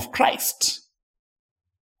crucifixion of Christ.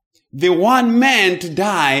 The one man to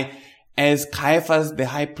die, as Caiaphas the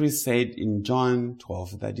high priest said in John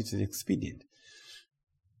 12, that it is expedient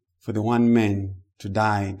for the one man to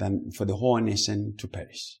die than for the whole nation to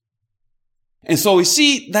perish. And so we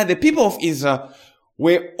see that the people of Israel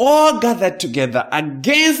were all gathered together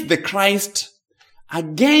against the Christ,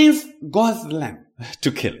 against God's Lamb,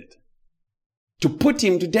 to kill it, to put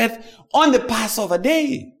him to death on the Passover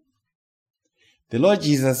day. The Lord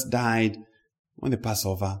Jesus died on the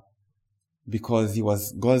Passover because he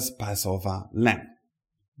was God's Passover lamb,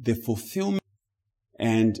 the fulfillment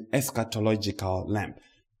and eschatological lamb.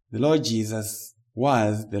 The Lord Jesus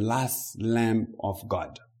was the last lamb of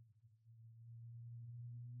God.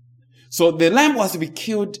 So the lamb was to be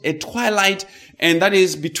killed at twilight, and that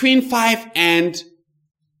is between 3 and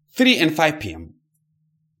 5 p.m.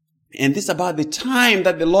 And this is about the time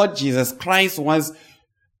that the Lord Jesus Christ was,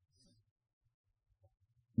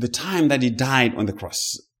 the time that he died on the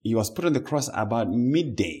cross. He was put on the cross about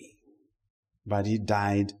midday, but he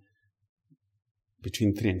died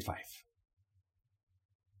between 3 and 5.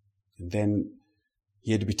 And then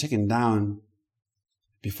he had to be taken down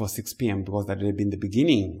before 6 p.m. because that would have been the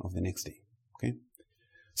beginning of the next day. Okay?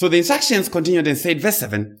 So the instructions continued and said, verse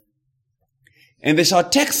 7, and they shall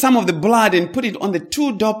take some of the blood and put it on the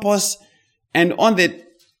 2 doorposts and on the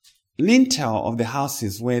lintel of the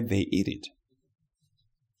houses where they eat it.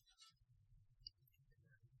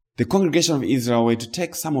 The congregation of Israel were to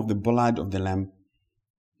take some of the blood of the lamb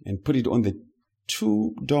and put it on the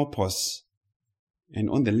 2 doorposts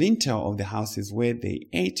and on the lintel of the houses where they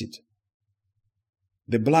ate it.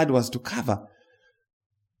 The blood was to cover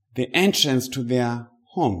the entrance to their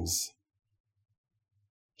homes.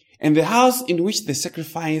 And the house in which the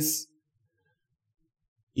sacrifice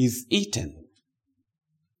is eaten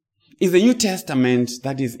is the New Testament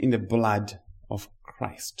that is in the blood of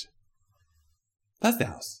Christ. That's the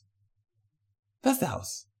house. That's the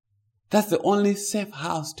house. That's the only safe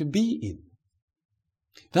house to be in.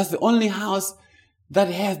 That's the only house that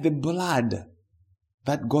has the blood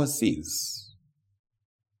that God sees.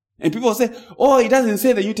 And people say, oh, it doesn't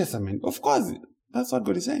say the New Testament. Of course, that's what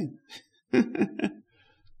God is saying.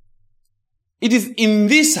 It is in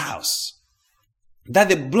this house that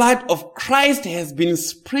the blood of Christ has been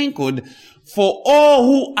sprinkled for all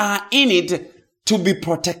who are in it to be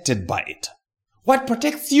protected by it. What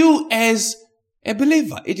protects you as a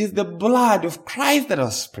believer? It is the blood of Christ that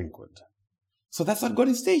was sprinkled. So that's what God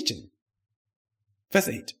is teaching. Verse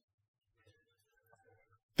 8.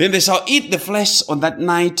 Then they shall eat the flesh on that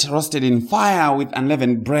night, roasted in fire with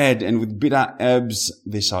unleavened bread, and with bitter herbs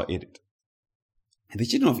they shall eat it. And the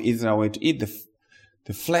children of Israel were to eat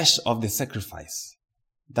the flesh of the sacrifice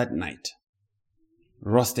that night,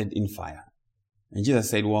 roasted in fire. And Jesus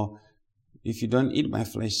said, well, if you don't eat my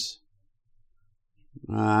flesh,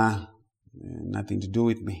 nothing to do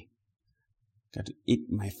with me. Got to eat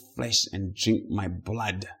my flesh and drink my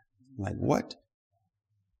blood. Like what?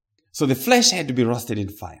 So the flesh had to be roasted in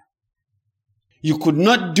fire. You could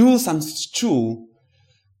not do some stew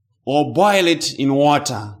or boil it in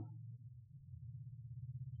water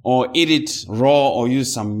or eat it raw or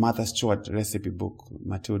use some Martha Stewart recipe book,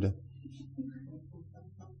 Matilda.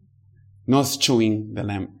 No stewing the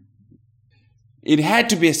lamb. It had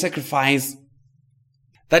to be a sacrifice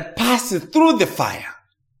that passes through the fire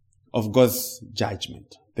of God's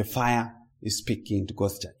judgment. The fire is speaking to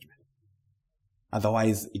God's judgment.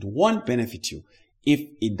 Otherwise, it won't benefit you if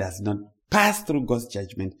it does not pass through God's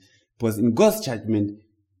judgment, because in God's judgment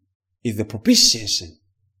is the propitiation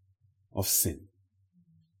of sin.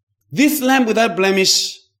 This lamb without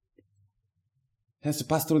blemish has to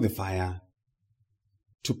pass through the fire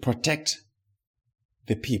to protect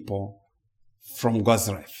the people from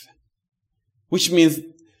God's wrath. Which means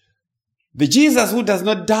the Jesus who does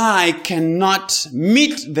not die cannot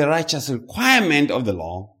meet the righteous requirement of the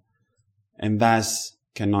law and thus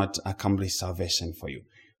cannot accomplish salvation for you.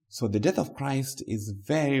 So the death of Christ is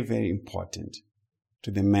very, very important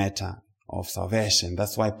to the matter of salvation.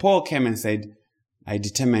 That's why Paul came and said, I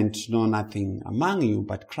determined to know nothing among you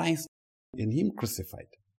but Christ and him crucified.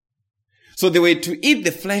 So they were to eat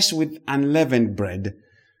the flesh with unleavened bread,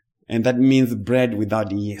 and that means bread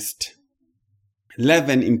without yeast.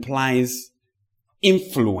 Leaven implies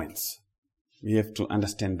influence. We have to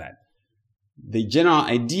understand that. The general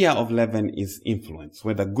idea of leaven is influence,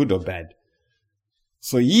 whether good or bad.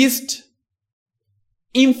 So yeast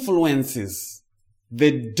influences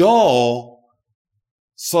the dough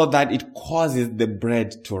so that it causes the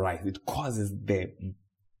bread to rise. It causes the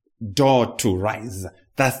dough to rise.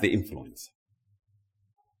 That's the influence.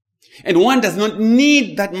 And one does not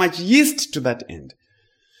need that much yeast to that end.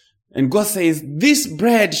 And God says this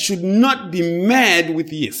bread should not be made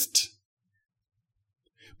with yeast.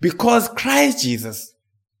 Because Christ Jesus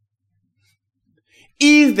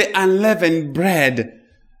is the unleavened bread,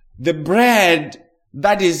 the bread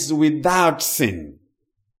that is without sin.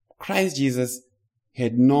 Christ Jesus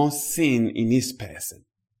had no sin in his person.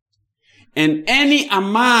 And any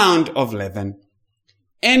amount of leaven,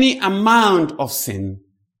 any amount of sin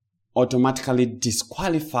automatically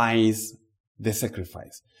disqualifies the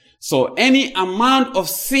sacrifice. So any amount of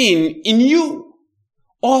sin in you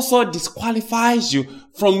also disqualifies you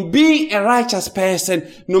from being a righteous person,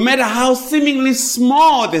 no matter how seemingly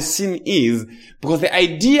small the sin is, because the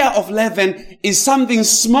idea of leaven is something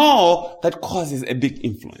small that causes a big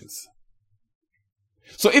influence.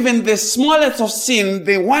 So even the smallest of sin,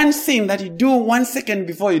 the one sin that you do 1 second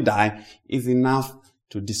before you die, is enough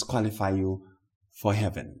to disqualify you for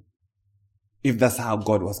heaven. If that's how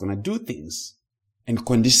God was going to do things and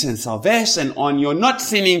condition salvation on your not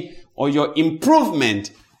sinning or your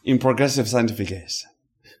improvement in progressive sanctification.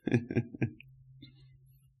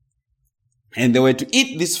 And they were to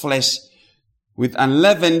eat this flesh with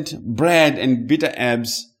unleavened bread and bitter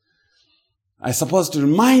herbs, I suppose to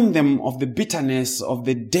remind them of the bitterness of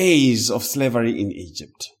the days of slavery in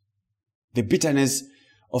Egypt. The bitterness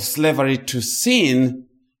of slavery to sin,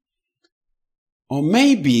 or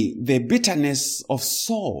maybe the bitterness of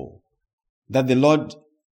soul that the Lord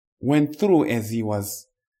went through as he was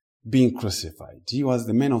being crucified. He was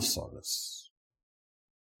the man of sorrows,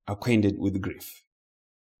 acquainted with grief.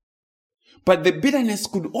 But the bitterness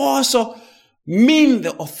could also mean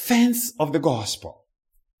the offense of the gospel.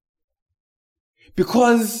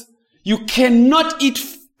 Because you cannot eat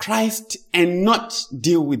Christ and not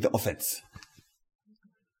deal with the offense.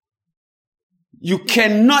 You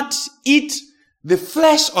cannot eat the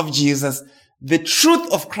flesh of Jesus, the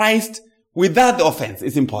truth of Christ, without the offense.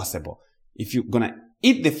 It's impossible. If you're going to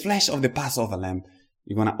eat the flesh of the Passover lamb,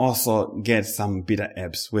 you're going to also get some bitter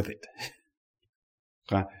herbs with it.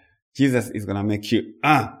 Jesus is going to make you,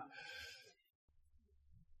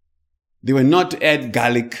 They were not to add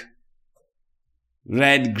garlic,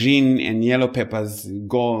 red, green, and yellow peppers.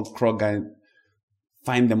 Go Kroger,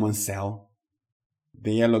 find them on sale.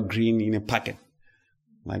 the yellow green in a packet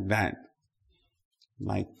like that.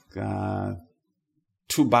 Like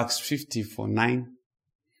 $2.50 for 9.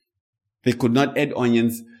 They could not add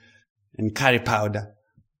onions and curry powder.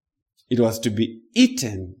 It was to be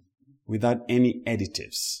eaten without any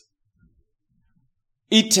additives.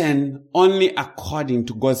 Eaten only according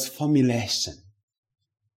to God's formulation.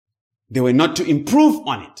 They were not to improve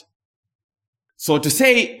on it. So to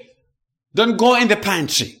say, don't go in the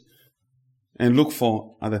pantry and look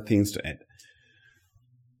for other things to add.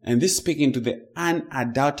 And this speaking to the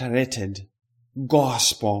unadulterated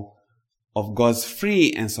gospel of God's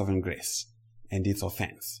free and sovereign grace and its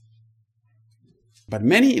offense. But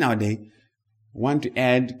many in our day want to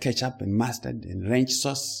add ketchup and mustard and ranch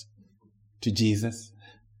sauce to Jesus.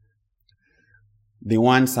 They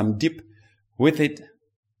want some dip with it,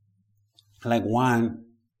 like one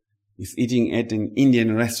is eating at an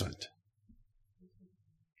Indian restaurant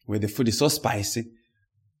where the food is so spicy.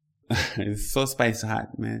 It's so spicy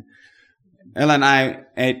hot, man. Ella and I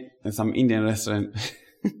ate at some Indian restaurant.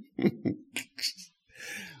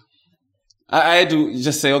 I had to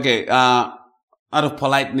just say, okay, out of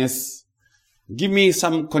politeness, give me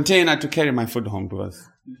some container to carry my food home to us.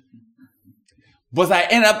 But I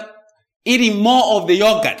end up eating more of the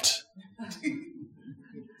yogurt.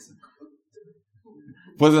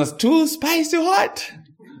 But it was too spicy hot.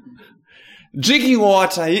 Drinking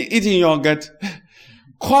water, eating yogurt,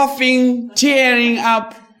 coughing, tearing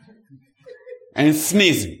up, and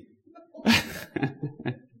sneezing.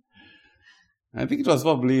 I think it was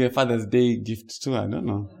probably a Father's Day gift too. I don't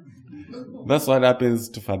know. That's what happens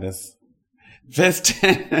to fathers. Verse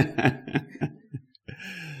 10.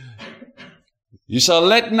 You shall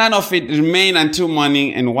let none of it remain until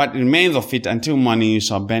morning, and what remains of it until morning you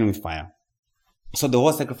shall burn with fire. So the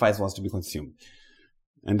whole sacrifice was to be consumed.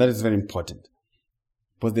 And that is very important.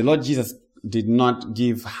 But the Lord Jesus did not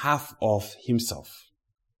give half of himself.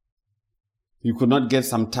 You could not get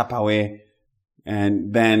some Tupperware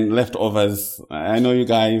and then leftovers. I know you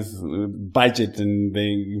guys budget and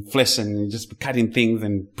the inflation and just cutting things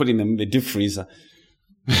and putting them in the deep freezer.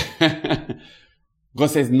 God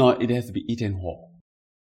says, no, it has to be eaten whole.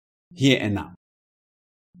 Here and now.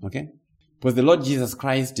 Okay? But the Lord Jesus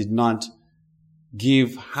Christ did not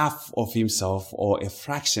give half of himself or a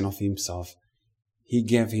fraction of himself. He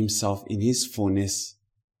gave himself in his fullness.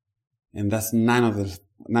 And thus none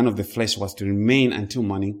of the flesh was to remain until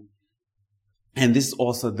morning. And this is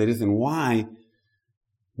also the reason why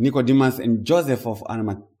Nicodemus and Joseph of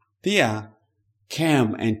Arimathea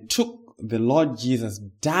came and took the Lord Jesus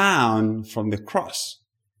down from the cross,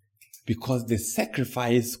 because the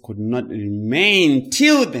sacrifice could not remain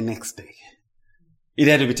till the next day. It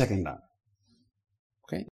had to be taken down.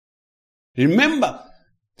 Okay? Remember,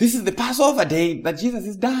 this is the Passover day that Jesus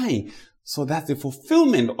is dying. So that's the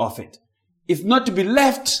fulfillment of it. It's not to be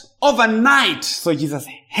left overnight. So Jesus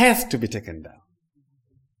has to be taken down.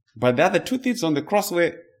 But the other two thieves on the cross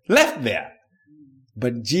were left there.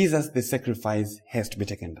 But Jesus, the sacrifice, has to be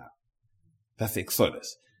taken down. That's the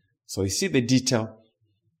Exodus. So you see the detail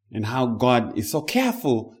and how God is so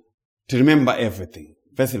careful to remember everything.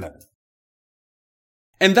 Verse 11.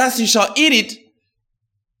 And thus you shall eat it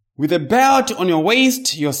with a belt on your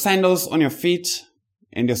waist, your sandals on your feet,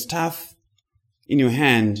 and your staff in your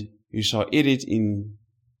hand. You shall eat it in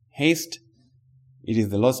haste. It is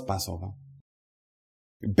the Lord's Passover.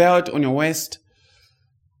 A belt on your waist,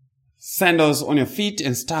 sandals on your feet,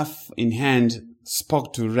 and staff in hand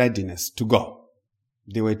spoke to readiness to go.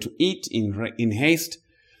 They were to eat in haste,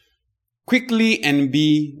 quickly, and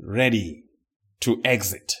be ready to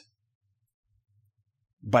exit.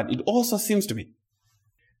 But it also seems to me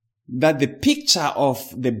that the picture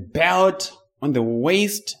of the belt on the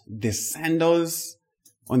waist, the sandals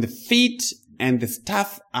on the feet, and the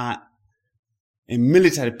staff are a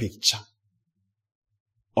military picture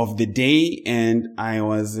of the day. And I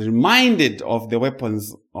was reminded of the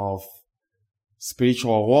weapons of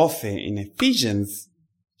spiritual warfare in Ephesians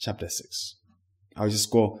chapter 6. I'll just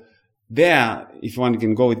go there. If you want, you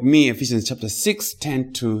can go with me. Ephesians chapter 6,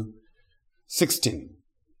 10 to 16.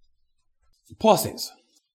 Paul says,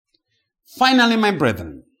 finally, my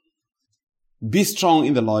brethren, be strong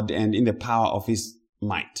in the Lord and in the power of his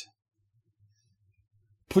might.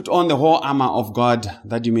 Put on the whole armor of God,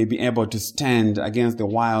 that you may be able to stand against the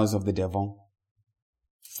wiles of the devil.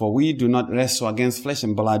 For we do not wrestle against flesh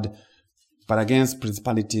and blood, but against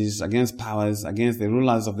principalities, against powers, against the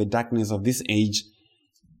rulers of the darkness of this age,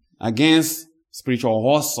 against spiritual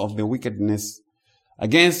hosts of the wickedness,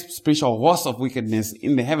 against spiritual hosts of wickedness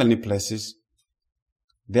in the heavenly places.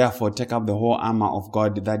 Therefore, take up the whole armor of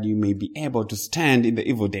God, that you may be able to stand in the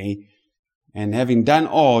evil day, And having done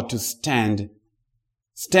all to stand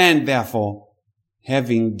therefore,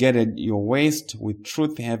 having girded your waist with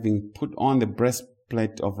truth, having put on the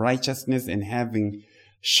breastplate of righteousness, and having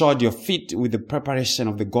shod your feet with the preparation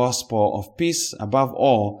of the gospel of peace, above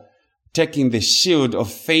all, taking the shield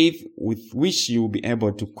of faith with which you will be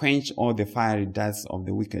able to quench all the fiery darts of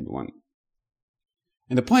the wicked one.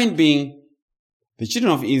 And the point being, the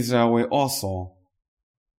children of Israel were also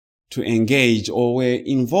to engage or were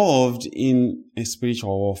involved in a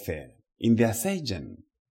spiritual warfare in their sojourn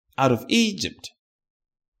out of Egypt.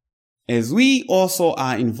 As we also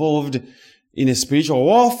are involved in a spiritual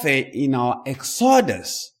warfare in our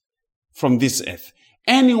exodus from this earth.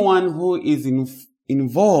 Anyone who is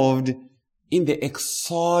involved in the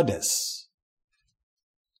exodus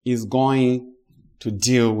is going to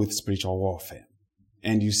deal with spiritual warfare.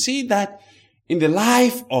 And you see that in the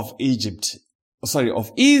life of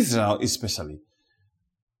of Israel especially.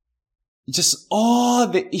 Just all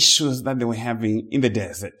the issues that they were having in the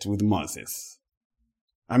desert with Moses.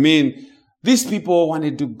 I mean, these people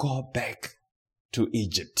wanted to go back to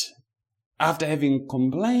Egypt after having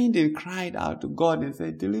complained and cried out to God and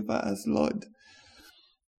said, "Deliver us, Lord."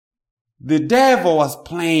 The devil was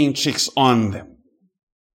playing tricks on them.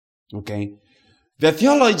 Okay? The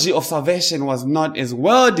theology of salvation was not as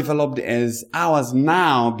well developed as ours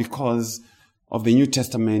now because of the New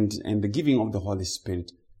Testament and the giving of the Holy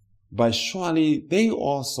Spirit. But surely they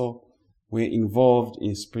also were involved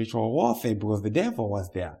in spiritual warfare because the devil was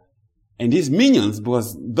there. And his minions,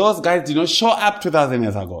 because those guys did not show up 2,000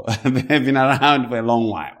 years ago. They've been around for a long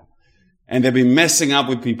while. And they've been messing up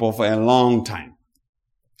with people for a long time.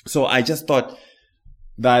 So I just thought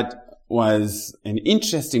that was an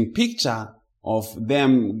interesting picture of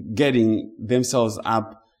them getting themselves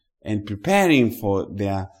up and preparing for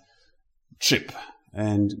their trip.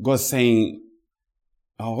 And God saying,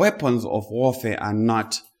 our weapons of warfare are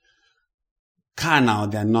not carnal,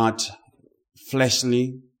 they are not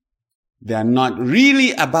fleshly, they are not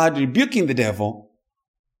really about rebuking the devil,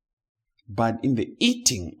 but in the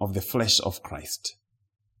eating of the flesh of Christ,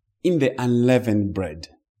 in the unleavened bread,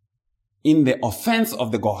 in the offense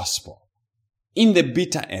of the gospel, in the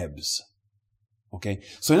bitter herbs. Okay?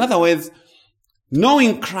 So in other words,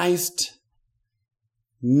 knowing Christ,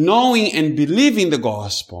 knowing and believing the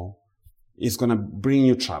gospel is going to bring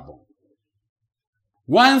you trouble.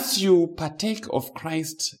 Once you partake of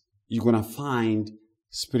Christ, you're going to find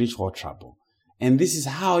spiritual trouble. And this is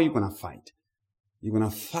how you're going to fight. You're going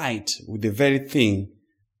to fight with the very thing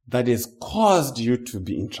that has caused you to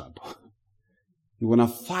be in trouble. You're going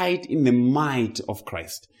to fight in the might of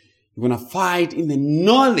Christ. You're going to fight in the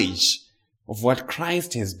knowledge of what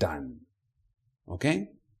Christ has done. Okay?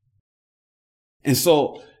 And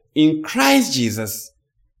so, in Christ Jesus,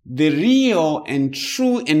 the real and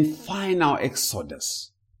true and final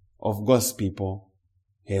exodus of God's people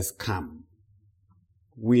has come.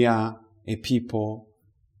 We are a people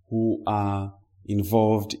who are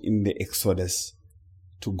involved in the exodus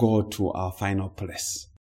to go to our final place,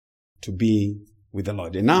 to be with the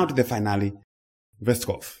Lord. And now to the finale, verse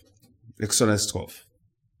 12, Exodus 12.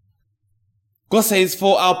 God says,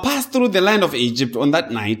 "For I'll pass through the land of Egypt on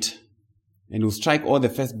that night, and will strike all the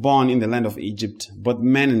firstborn in the land of Egypt, both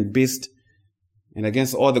man and beast, and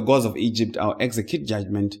against all the gods of Egypt I'll execute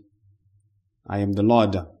judgment. I am the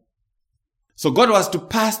Lord." So God was to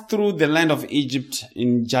pass through the land of Egypt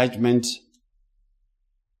in judgment,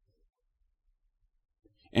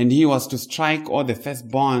 and he was to strike all the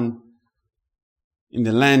firstborn in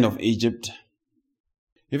the land of Egypt.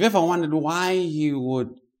 Have you ever wondered why he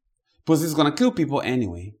would, because he's going to kill people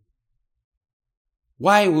anyway,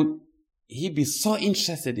 why would he be so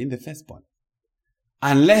interested in the firstborn?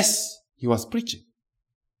 Unless he was preaching.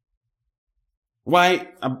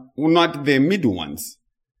 Why not the middle ones?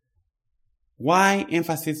 Why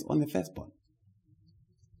emphasis on the firstborn?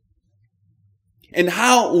 And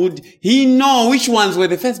how would he know which ones were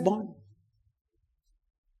the firstborn?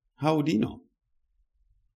 How would he know?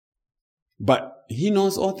 But he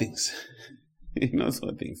knows all things. He knows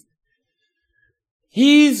all things.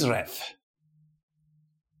 His wrath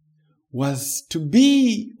was to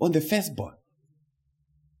be on the firstborn.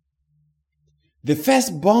 The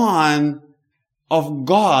firstborn of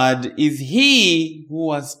God is he who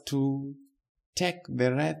was to take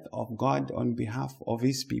the wrath of God on behalf of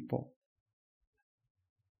his people.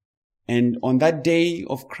 And on that day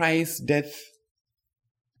of Christ's death,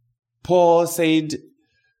 Paul said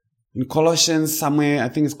in Colossians somewhere, I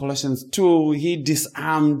think it's Colossians 2, he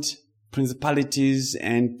disarmed principalities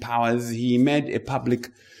and powers. He made a public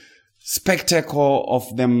spectacle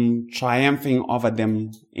of them, triumphing over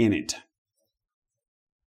them in it.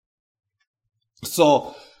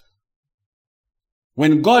 So,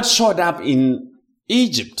 when God showed up in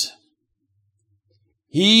Egypt,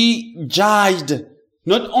 he judged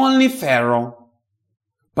not only Pharaoh,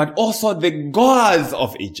 but also the gods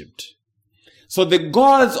of Egypt. So the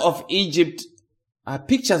gods of Egypt are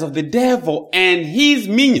pictures of the devil and his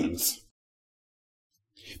minions.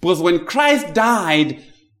 Because when Christ died,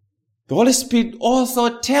 the Holy Spirit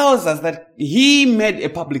also tells us that he made a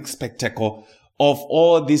public spectacle of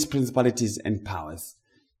all these principalities and powers.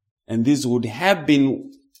 And this would have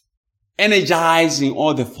been energizing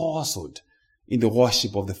all the falsehood in the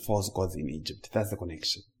worship of the false gods in Egypt. That's the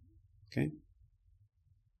connection. Okay?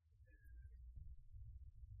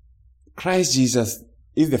 Christ Jesus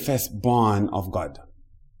is the firstborn of God.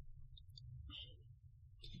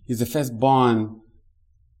 He's the firstborn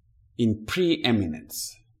in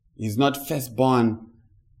preeminence. He's not firstborn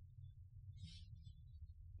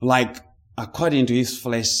like according to his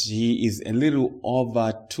flesh, he is a little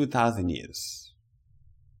over 2,000 years.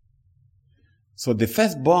 So the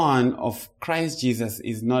firstborn of Christ Jesus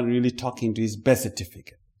is not really talking to his birth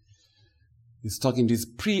certificate. He's talking to his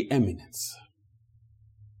preeminence.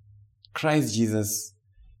 Christ Jesus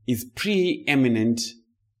is preeminent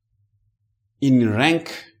in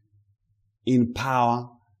rank, in power,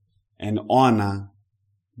 and honor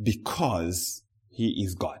because he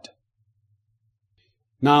is God.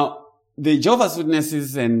 Now, the Jehovah's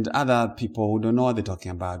Witnesses and other people who don't know what they're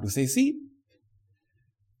talking about will say, see,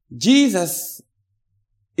 Jesus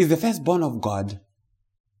is the firstborn of God,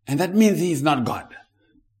 and that means he is not God.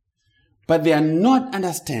 But they are not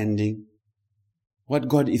understanding what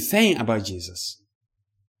God is saying about Jesus.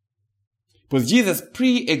 Because Jesus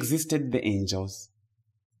pre-existed the angels.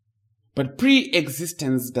 But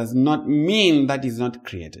pre-existence does not mean that he's not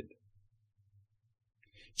created.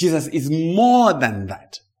 Jesus is more than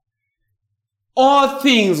that. All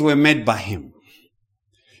things were made by him.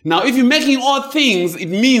 Now, if you're making all things, it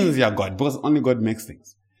means you're God, because only God makes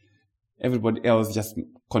things. Everybody else just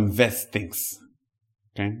converts things.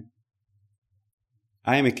 Okay?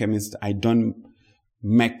 I am a chemist. I don't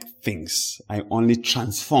make things. I only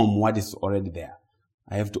transform what is already there.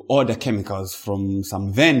 I have to order chemicals from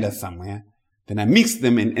some vendor somewhere. Then I mix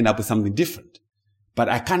them and end up with something different. But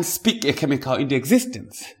I can't speak a chemical into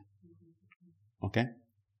existence. Okay?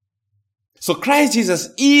 So Christ Jesus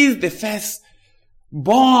is the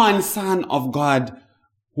firstborn Son of God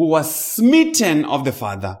who was smitten of the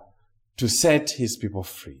Father to set his people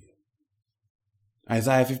free.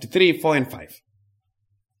 Isaiah 53, 4 and 5.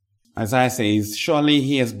 Isaiah says, surely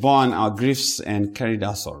he has borne our griefs and carried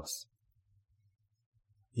our sorrows.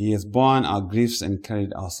 He has borne our griefs and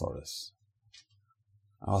carried our sorrows.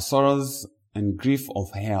 Our sorrows and grief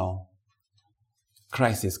of hell,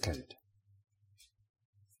 Christ has carried.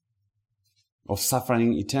 Of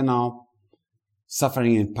suffering, eternal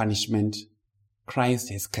suffering and punishment, Christ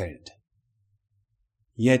has carried.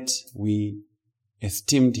 Yet we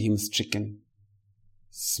esteemed him stricken,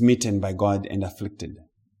 smitten by God and afflicted.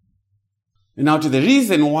 And now to the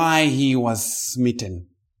reason why he was smitten.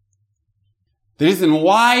 The reason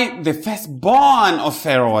why the firstborn of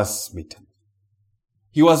Pharaoh was smitten.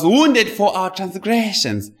 He was wounded for our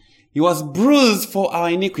transgressions. He was bruised for our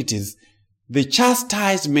iniquities. The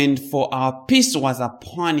chastisement for our peace was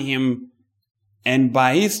upon him, and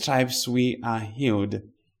by his stripes we are healed.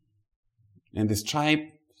 And the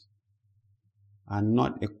stripes are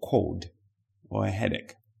not a cold or a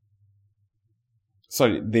headache.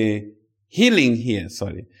 The healing,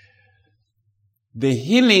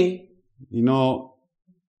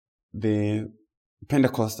 the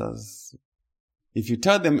Pentecostals, if you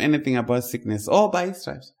tell them anything about sickness, by his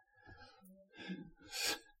stripes.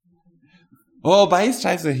 By his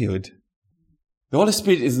stripes are healed. The Holy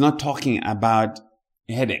Spirit is not talking about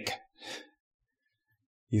a headache.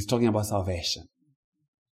 He's talking about salvation.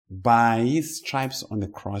 By his stripes on the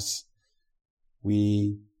cross,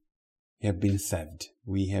 we have been saved.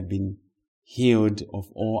 We have been healed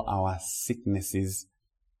of all our sicknesses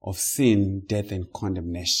of sin, death, and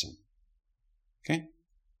condemnation. Okay?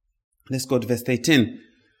 Let's go to verse 18.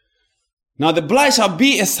 Now the blood shall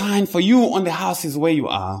be a sign for you on the houses where you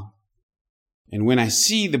are. And when I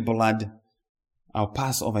see the blood, I'll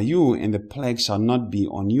pass over you, and the plague shall not be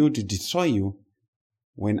on you to destroy you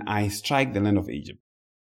when I strike the land of Egypt.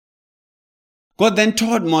 God then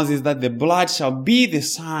told Moses that the blood shall be the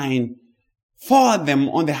sign for them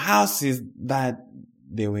on the houses that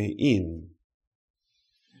they were in.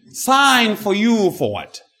 Sign for you for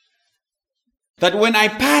what? That when I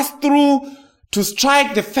pass through to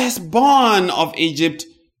strike the firstborn of Egypt,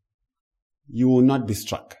 you will not be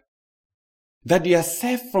struck. That you are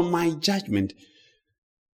safe from my judgment.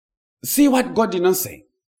 see what God did not say.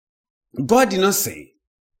 God did not say,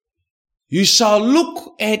 you shall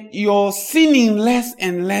look at your sinning less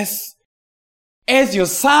and less as your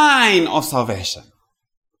sign of salvation.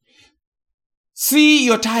 See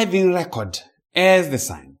your tithing record as the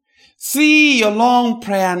sign. See your long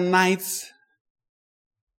prayer nights.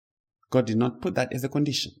 God did not put that as a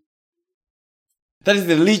condition. That is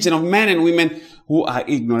the legion of men and women who are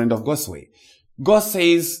ignorant of God's way. God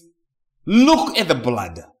says, look at the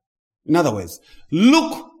blood. In other words,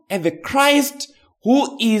 look at the Christ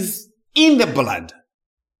who is in the blood.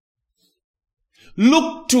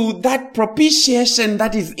 Look to that propitiation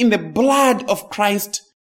that is in the blood of Christ,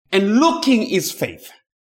 and looking is faith.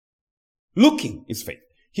 Looking is faith.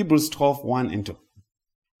 Hebrews 12, 1 and 2.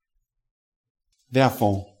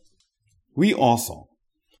 Therefore, we also,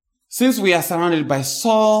 since we are surrounded by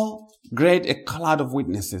so great a cloud of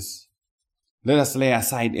witnesses, let us lay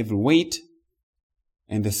aside every weight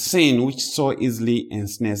and the sin which so easily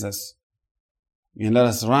ensnares us. And let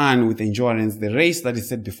us run with endurance the race that is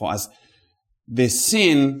set before us. The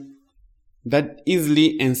sin that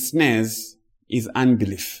easily ensnares is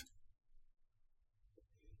unbelief.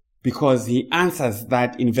 Because he answers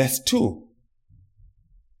that in verse 2.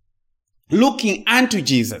 Looking unto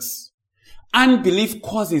Jesus. Unbelief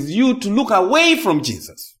causes you to look away from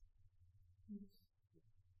Jesus.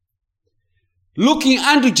 Looking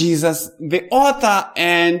unto Jesus, the author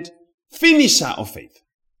and finisher of faith,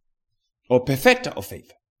 or perfecter of faith,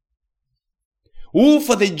 who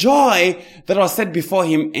for the joy that was set before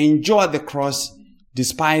him endured the cross,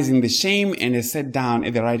 despising the shame, and is set down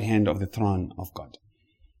at the right hand of the throne of God.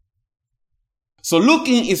 So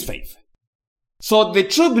looking is faith. So the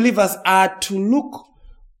true believers are to look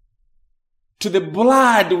to the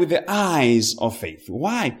blood with the eyes of faith.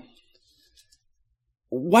 Why?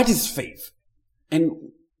 What is faith? And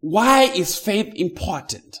why is faith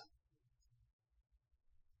important?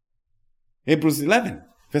 Hebrews 11,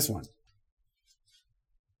 verse 1.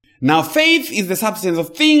 Now faith is the substance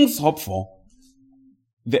of things hoped for,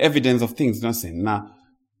 the evidence of things not seen. Now,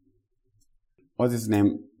 what's his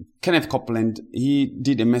name? Kenneth Copeland, he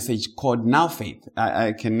did a message called Now Faith.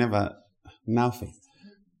 I can never, Now Faith.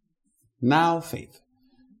 Now Faith.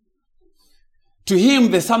 To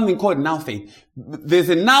him, there's something called Now Faith. There's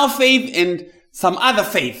a Now Faith and some other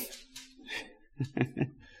faith.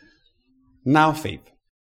 Now faith.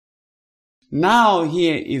 Now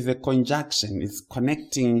here is a conjunction. It's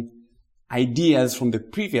connecting ideas from the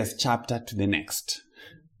previous chapter to the next.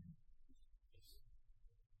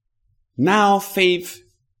 Now faith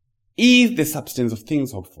is the substance of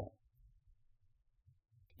things hoped for,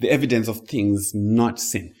 the evidence of things not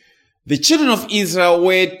seen. The children of Israel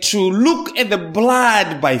were to look at the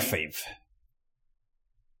blood by faith,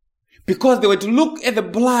 because they were to look at the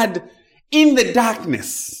blood in the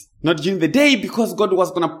darkness, not during the day, because God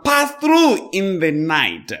was going to pass through in the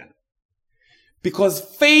night. Because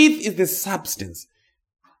faith is the substance,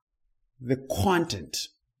 the content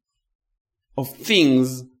of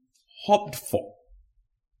things hoped for,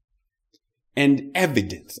 and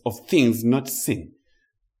evidence of things not seen.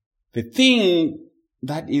 The thing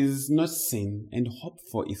that is not seen and hoped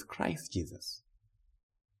for is Christ Jesus.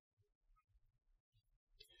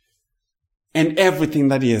 And everything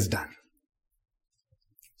that he has done.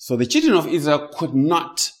 So the children of Israel could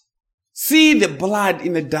not see the blood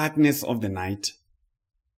in the darkness of the night,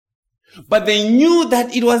 but they knew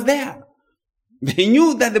that it was there. They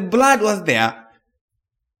knew that the blood was there,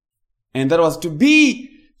 and that was to be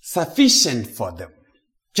sufficient for them,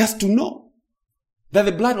 just to know that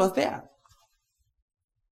the blood was there.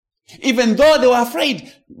 Even though they were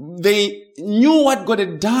afraid, they knew what God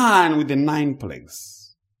had done with the 9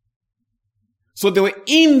 plagues. So they were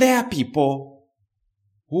in their people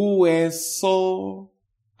who were so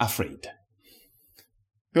afraid.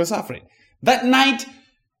 They were so afraid. That night,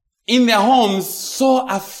 in their homes, so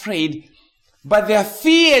afraid, but their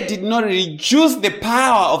fear did not reduce the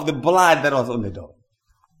power of the blood that was on the door.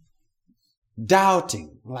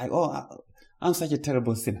 Doubting, like, oh, I'm such a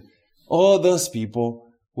terrible sinner. All those people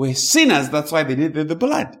were sinners, that's why they needed the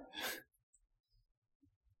blood.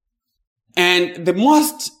 And the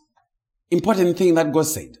most important thing that God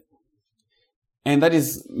said, and that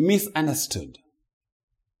is misunderstood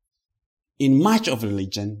in much of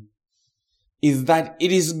religion, is that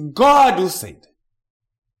it is God who said,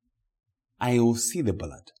 I will see the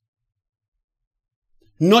blood.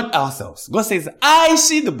 Not ourselves. God says, I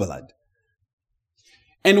see the blood.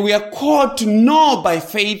 And we are called to know by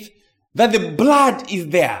faith that the blood is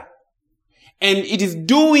there. And it is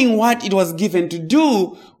doing what it was given to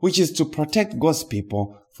do, which is to protect God's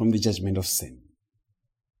people from the judgment of sin.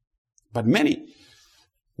 But many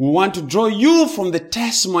We want to draw you from the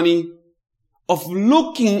testimony of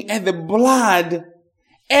looking at the blood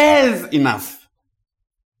as enough,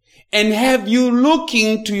 and have you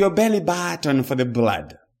looking to your belly button for the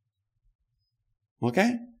blood.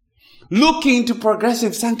 Okay? Looking to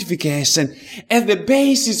progressive sanctification as the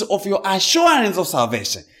basis of your assurance of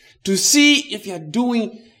salvation, to see if you're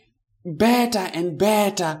doing better and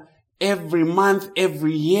better every month,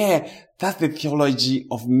 every year. That's the theology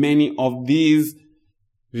of many of these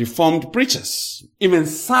Reformed preachers. Even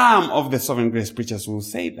some of the sovereign grace preachers will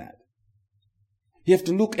say that. You have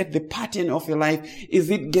to look at the pattern of your life. Is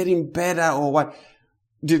it getting better or what?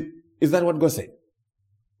 Is that what God said?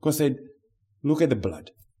 God said, look at the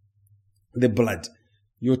blood. The blood.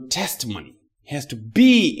 Your testimony has to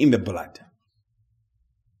be in the blood.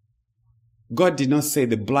 God did not say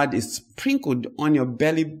the blood is sprinkled on your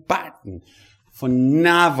belly button for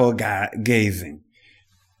navel gazing.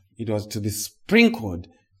 It was to be sprinkled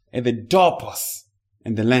at the doorposts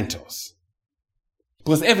and the lintels.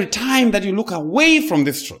 Because every time that you look away from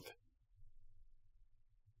this truth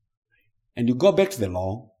and you go back to the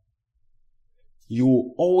law, you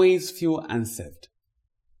will always feel unsaved.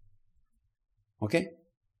 Okay?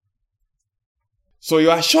 So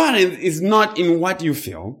your assurance is not in what you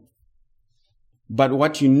feel, but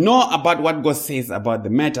what you know about what God says about the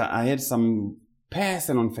matter. I had some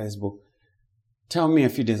person on Facebook tell me a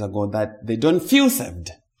few days ago that they don't feel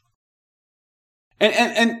saved.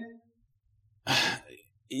 And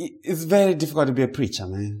it's very difficult to be a preacher,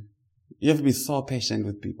 man. You have to be so patient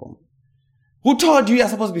with people. Who told you you're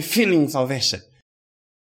supposed to be feeling salvation?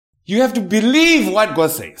 You have to believe what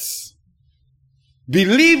God says.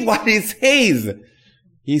 Believe what He says.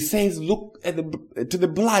 He says, look at to the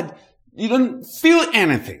blood. You don't feel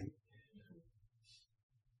anything.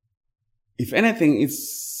 If anything,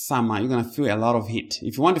 it's summer. You're going to feel a lot of heat.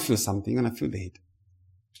 If you want to feel something, you're going to feel the heat.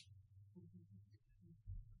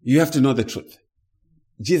 You have to know the truth.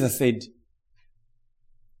 Jesus said,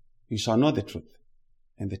 you shall know the truth,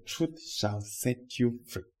 and the truth shall set you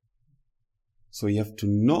free. So you have to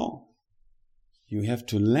know. You have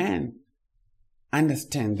to learn,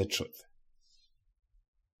 understand the truth.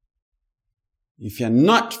 If you're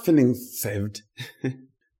not feeling saved,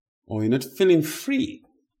 or you're not feeling free,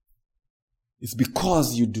 it's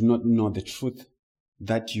because you do not know the truth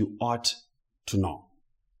that you ought to know.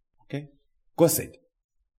 Okay? God said,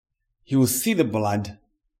 He will see the blood,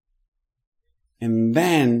 and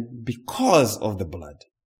then because of the blood,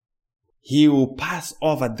 He will pass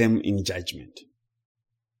over them in judgment.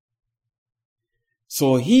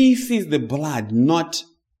 So He sees the blood, not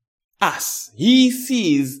us. He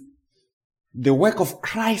sees the work of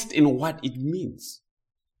Christ in what it means.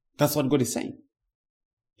 That's what God is saying.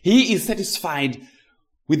 He is satisfied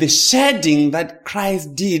with the shedding that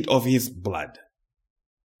Christ did of His blood.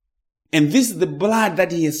 And this is the blood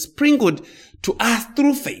that He has sprinkled to us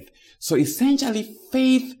through faith. So essentially,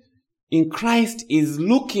 faith in Christ is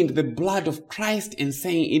looking to the blood of Christ and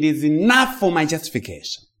saying, it is enough for my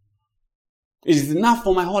justification. It is enough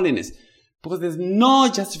for my holiness. Because there's no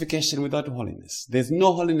justification without holiness. There's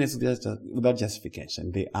no holiness without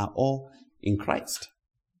justification. They are all in Christ.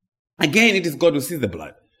 Again, it is God who sees the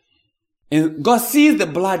blood. And God sees the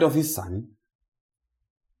blood of His Son.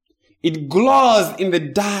 It glows in the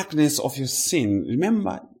darkness of your sin.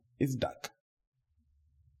 Remember, it's dark.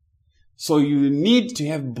 So you need to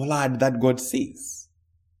have blood that God sees.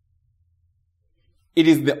 It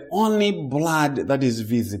is the only blood that is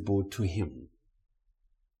visible to Him.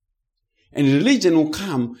 And religion will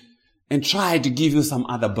come and try to give you some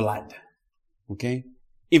other blood. Okay?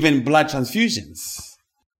 Even blood transfusions.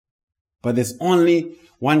 But there's only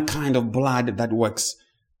one kind of blood that works.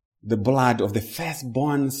 The blood of the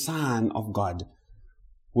firstborn Son of God,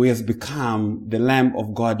 who has become the Lamb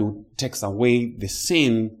of God who takes away the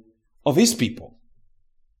sin of His people.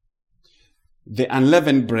 The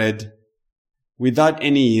unleavened bread without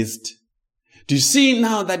any yeast. Do you see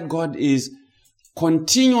now that God is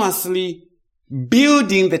continuously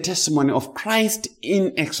building the testimony of Christ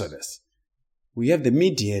in Exodus? We have the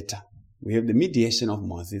mediator. We have the mediation of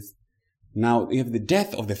Moses. Now we have the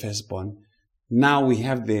death of the firstborn. Now we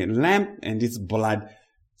have the lamb and its blood.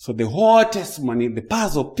 So the whole testimony, the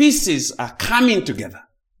puzzle pieces are coming together.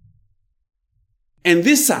 And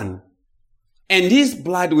this Son and His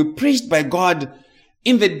blood were preached by God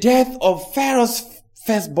in the death of Pharaoh's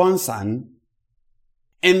firstborn son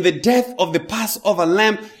and the death of the Passover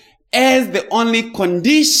lamb as the only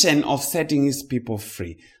condition of setting His people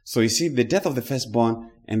free. So you see, the death of the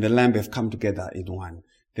firstborn and the lamb have come together in one.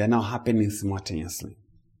 They are now happening simultaneously.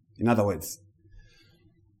 In other words,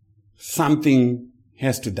 something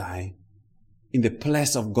has to die in the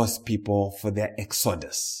place of God's people for their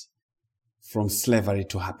exodus from slavery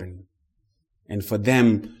to happen, and for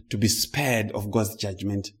them to be spared of God's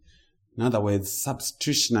judgment. In other words,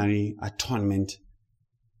 substitutionary atonement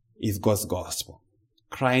is God's gospel.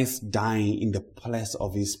 Christ dying in the place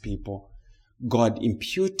of his people, God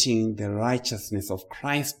imputing the righteousness of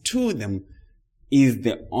Christ to them, is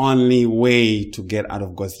the only way to get out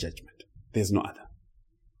of God's judgment. There's no other.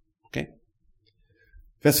 Okay?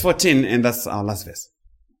 Verse 14, and that's our last verse.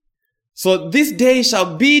 So this day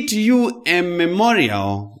shall be to you a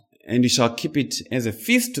memorial, and you shall keep it as a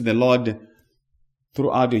feast to the Lord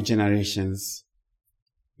throughout your generations.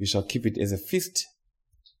 You shall keep it as a feast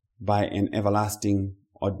by an everlasting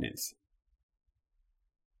ordinance.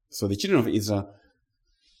 So the children of Israel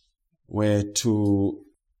were to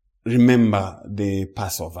remember the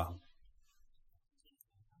Passover.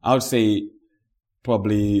 I would say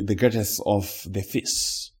probably the greatest of the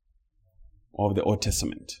feasts of the Old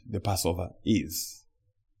Testament, the Passover is,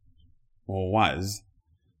 or was.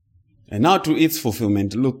 And now to its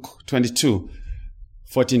fulfillment, Luke 22,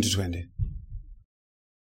 14 to 20.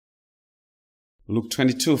 Luke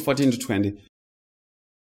 22, 14 to 20.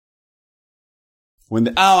 When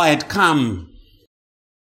the hour had come,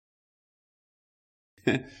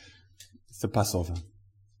 it's the Passover.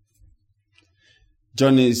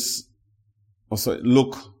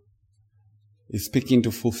 Luke is speaking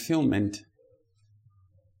to fulfillment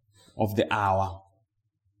of the hour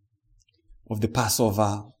of the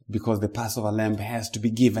Passover, because the Passover lamb has to be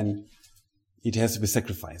given. It has to be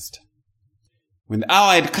sacrificed. When the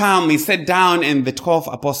hour had come, he sat down and the 12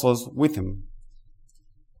 apostles with him.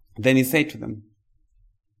 Then he said to them,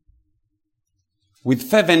 with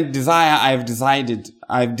fervent desire I have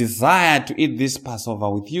desired to eat this Passover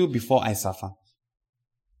with you before I suffer.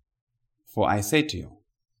 For I say to you,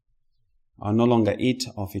 I'll no longer eat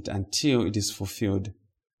of it until it is fulfilled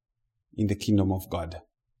in the kingdom of God.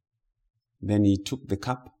 Then he took the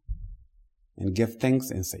cup and gave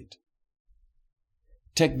thanks and said,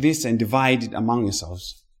 take this and divide it among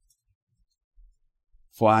yourselves.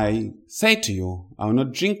 For I say to you, I will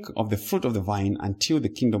not drink of the fruit of the vine until the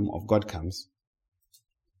kingdom of God comes.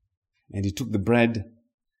 And he took the bread,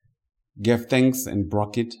 gave thanks and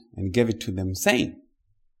broke it and gave it to them, saying,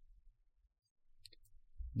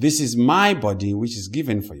 this is my body which is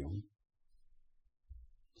given for you.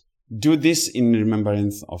 Do this in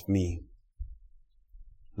remembrance of me.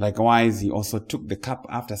 Likewise, he also took the cup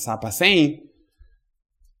after supper, saying,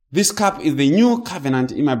 this cup is the new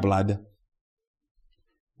covenant in my blood,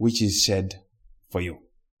 which is shed for you.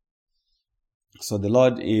 So the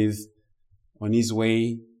Lord is on his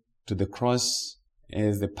way to the cross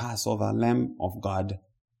as the Passover Lamb of God.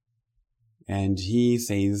 And he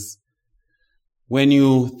says, when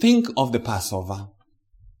you think of the Passover,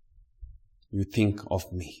 you think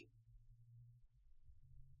of me.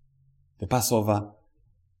 The Passover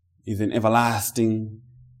is an everlasting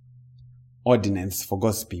ordinance for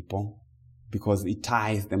God's people, because it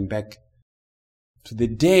ties them back to the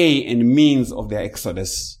day and means of their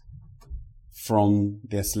exodus from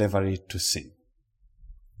their slavery to sin.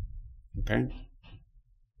 Okay?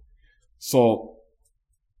 So,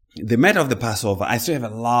 the matter of the Passover, I still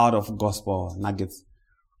have a lot of gospel nuggets.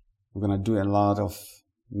 We're going to do a lot of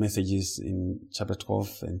messages in chapter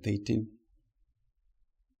 12 and 13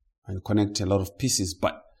 and connect a lot of pieces.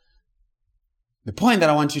 But the point that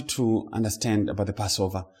I want you to understand about the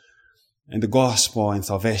Passover and the gospel and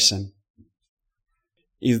salvation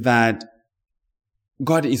is that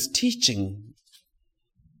God is teaching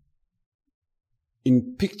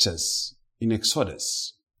in pictures in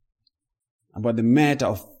Exodus about the matter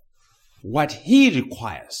of what he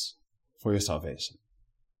requires for your salvation.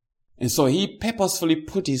 And so he purposefully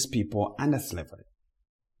put his people under slavery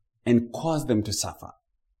and caused them to suffer.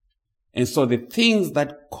 And so the things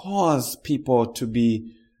that cause people to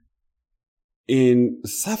be in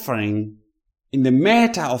suffering in the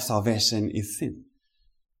matter of salvation is sin,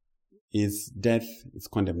 is death, is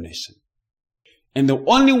condemnation. And the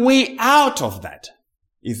only way out of that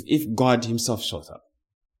is if God himself shows up.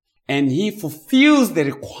 And he fulfills the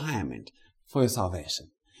requirement for your salvation.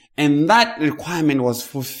 And that requirement was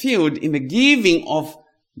fulfilled in the giving of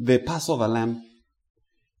the Passover lamb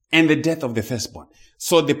and the death of the firstborn.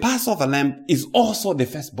 So the Passover lamb is also the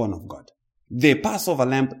firstborn of God. The Passover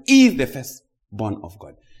lamb is the firstborn of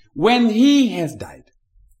God. When he has died,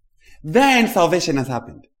 then salvation has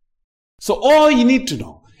happened. So all you need to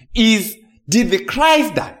know is, did the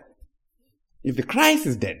Christ die? If the Christ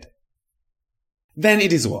is dead, then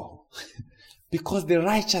it is well. Because the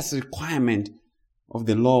righteous requirement of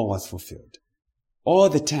the law was fulfilled. All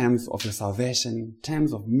the terms of your salvation,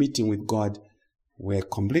 terms of meeting with God, were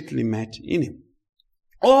completely met in him.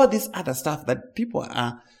 All this other stuff that people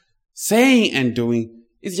are saying and doing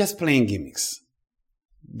is just playing gimmicks.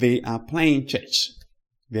 They are playing church.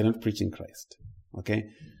 They're not preaching Christ. Okay?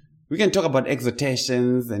 We can talk about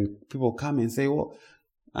exhortations and people come and say, oh,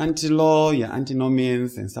 anti-law, you're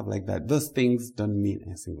antinomians and stuff like that. Those things don't mean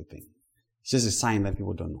a single thing. It's just a sign that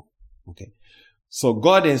people don't know. Okay? So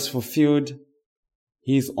God has fulfilled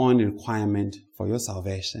his own requirement for your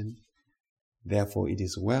salvation. Therefore, it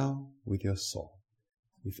is well with your soul.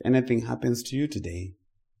 If anything happens to you today,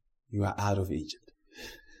 you are out of Egypt.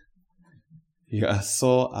 You are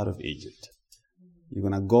so out of Egypt. You're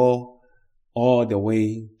going to go all the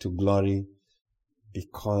way to glory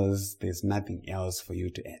because there's nothing else for you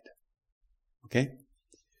to add. Okay?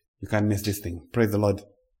 You can't miss this thing. Praise the Lord.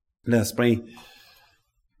 Let us pray.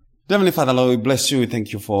 Heavenly Father, Lord, we bless you. We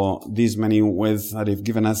thank you for these many words that you've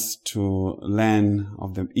given us to learn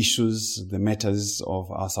of the issues, the matters of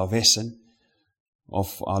our salvation,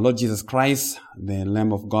 of our Lord Jesus Christ, the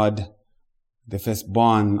Lamb of God, the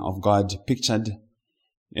firstborn of God, pictured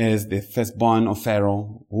as the firstborn of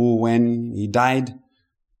Pharaoh, who, when he died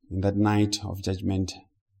in that night of judgment,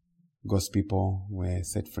 God's people were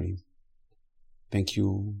set free. Thank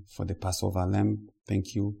you for the Passover lamb.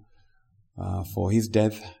 Thank you for his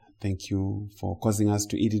death. Thank you for causing us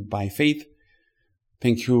to eat it by faith.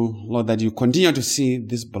 Thank you, Lord, that you continue to see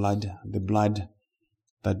this blood, the blood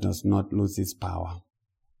that does not lose its power.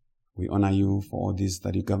 We honor you for all this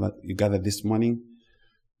that you gathered this morning.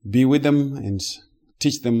 Be with them and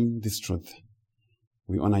teach them this truth.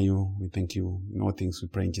 We honor you. We thank you. In all things we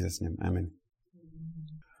pray in Jesus' name. Amen.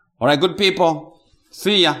 All right, good people.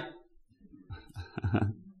 See ya.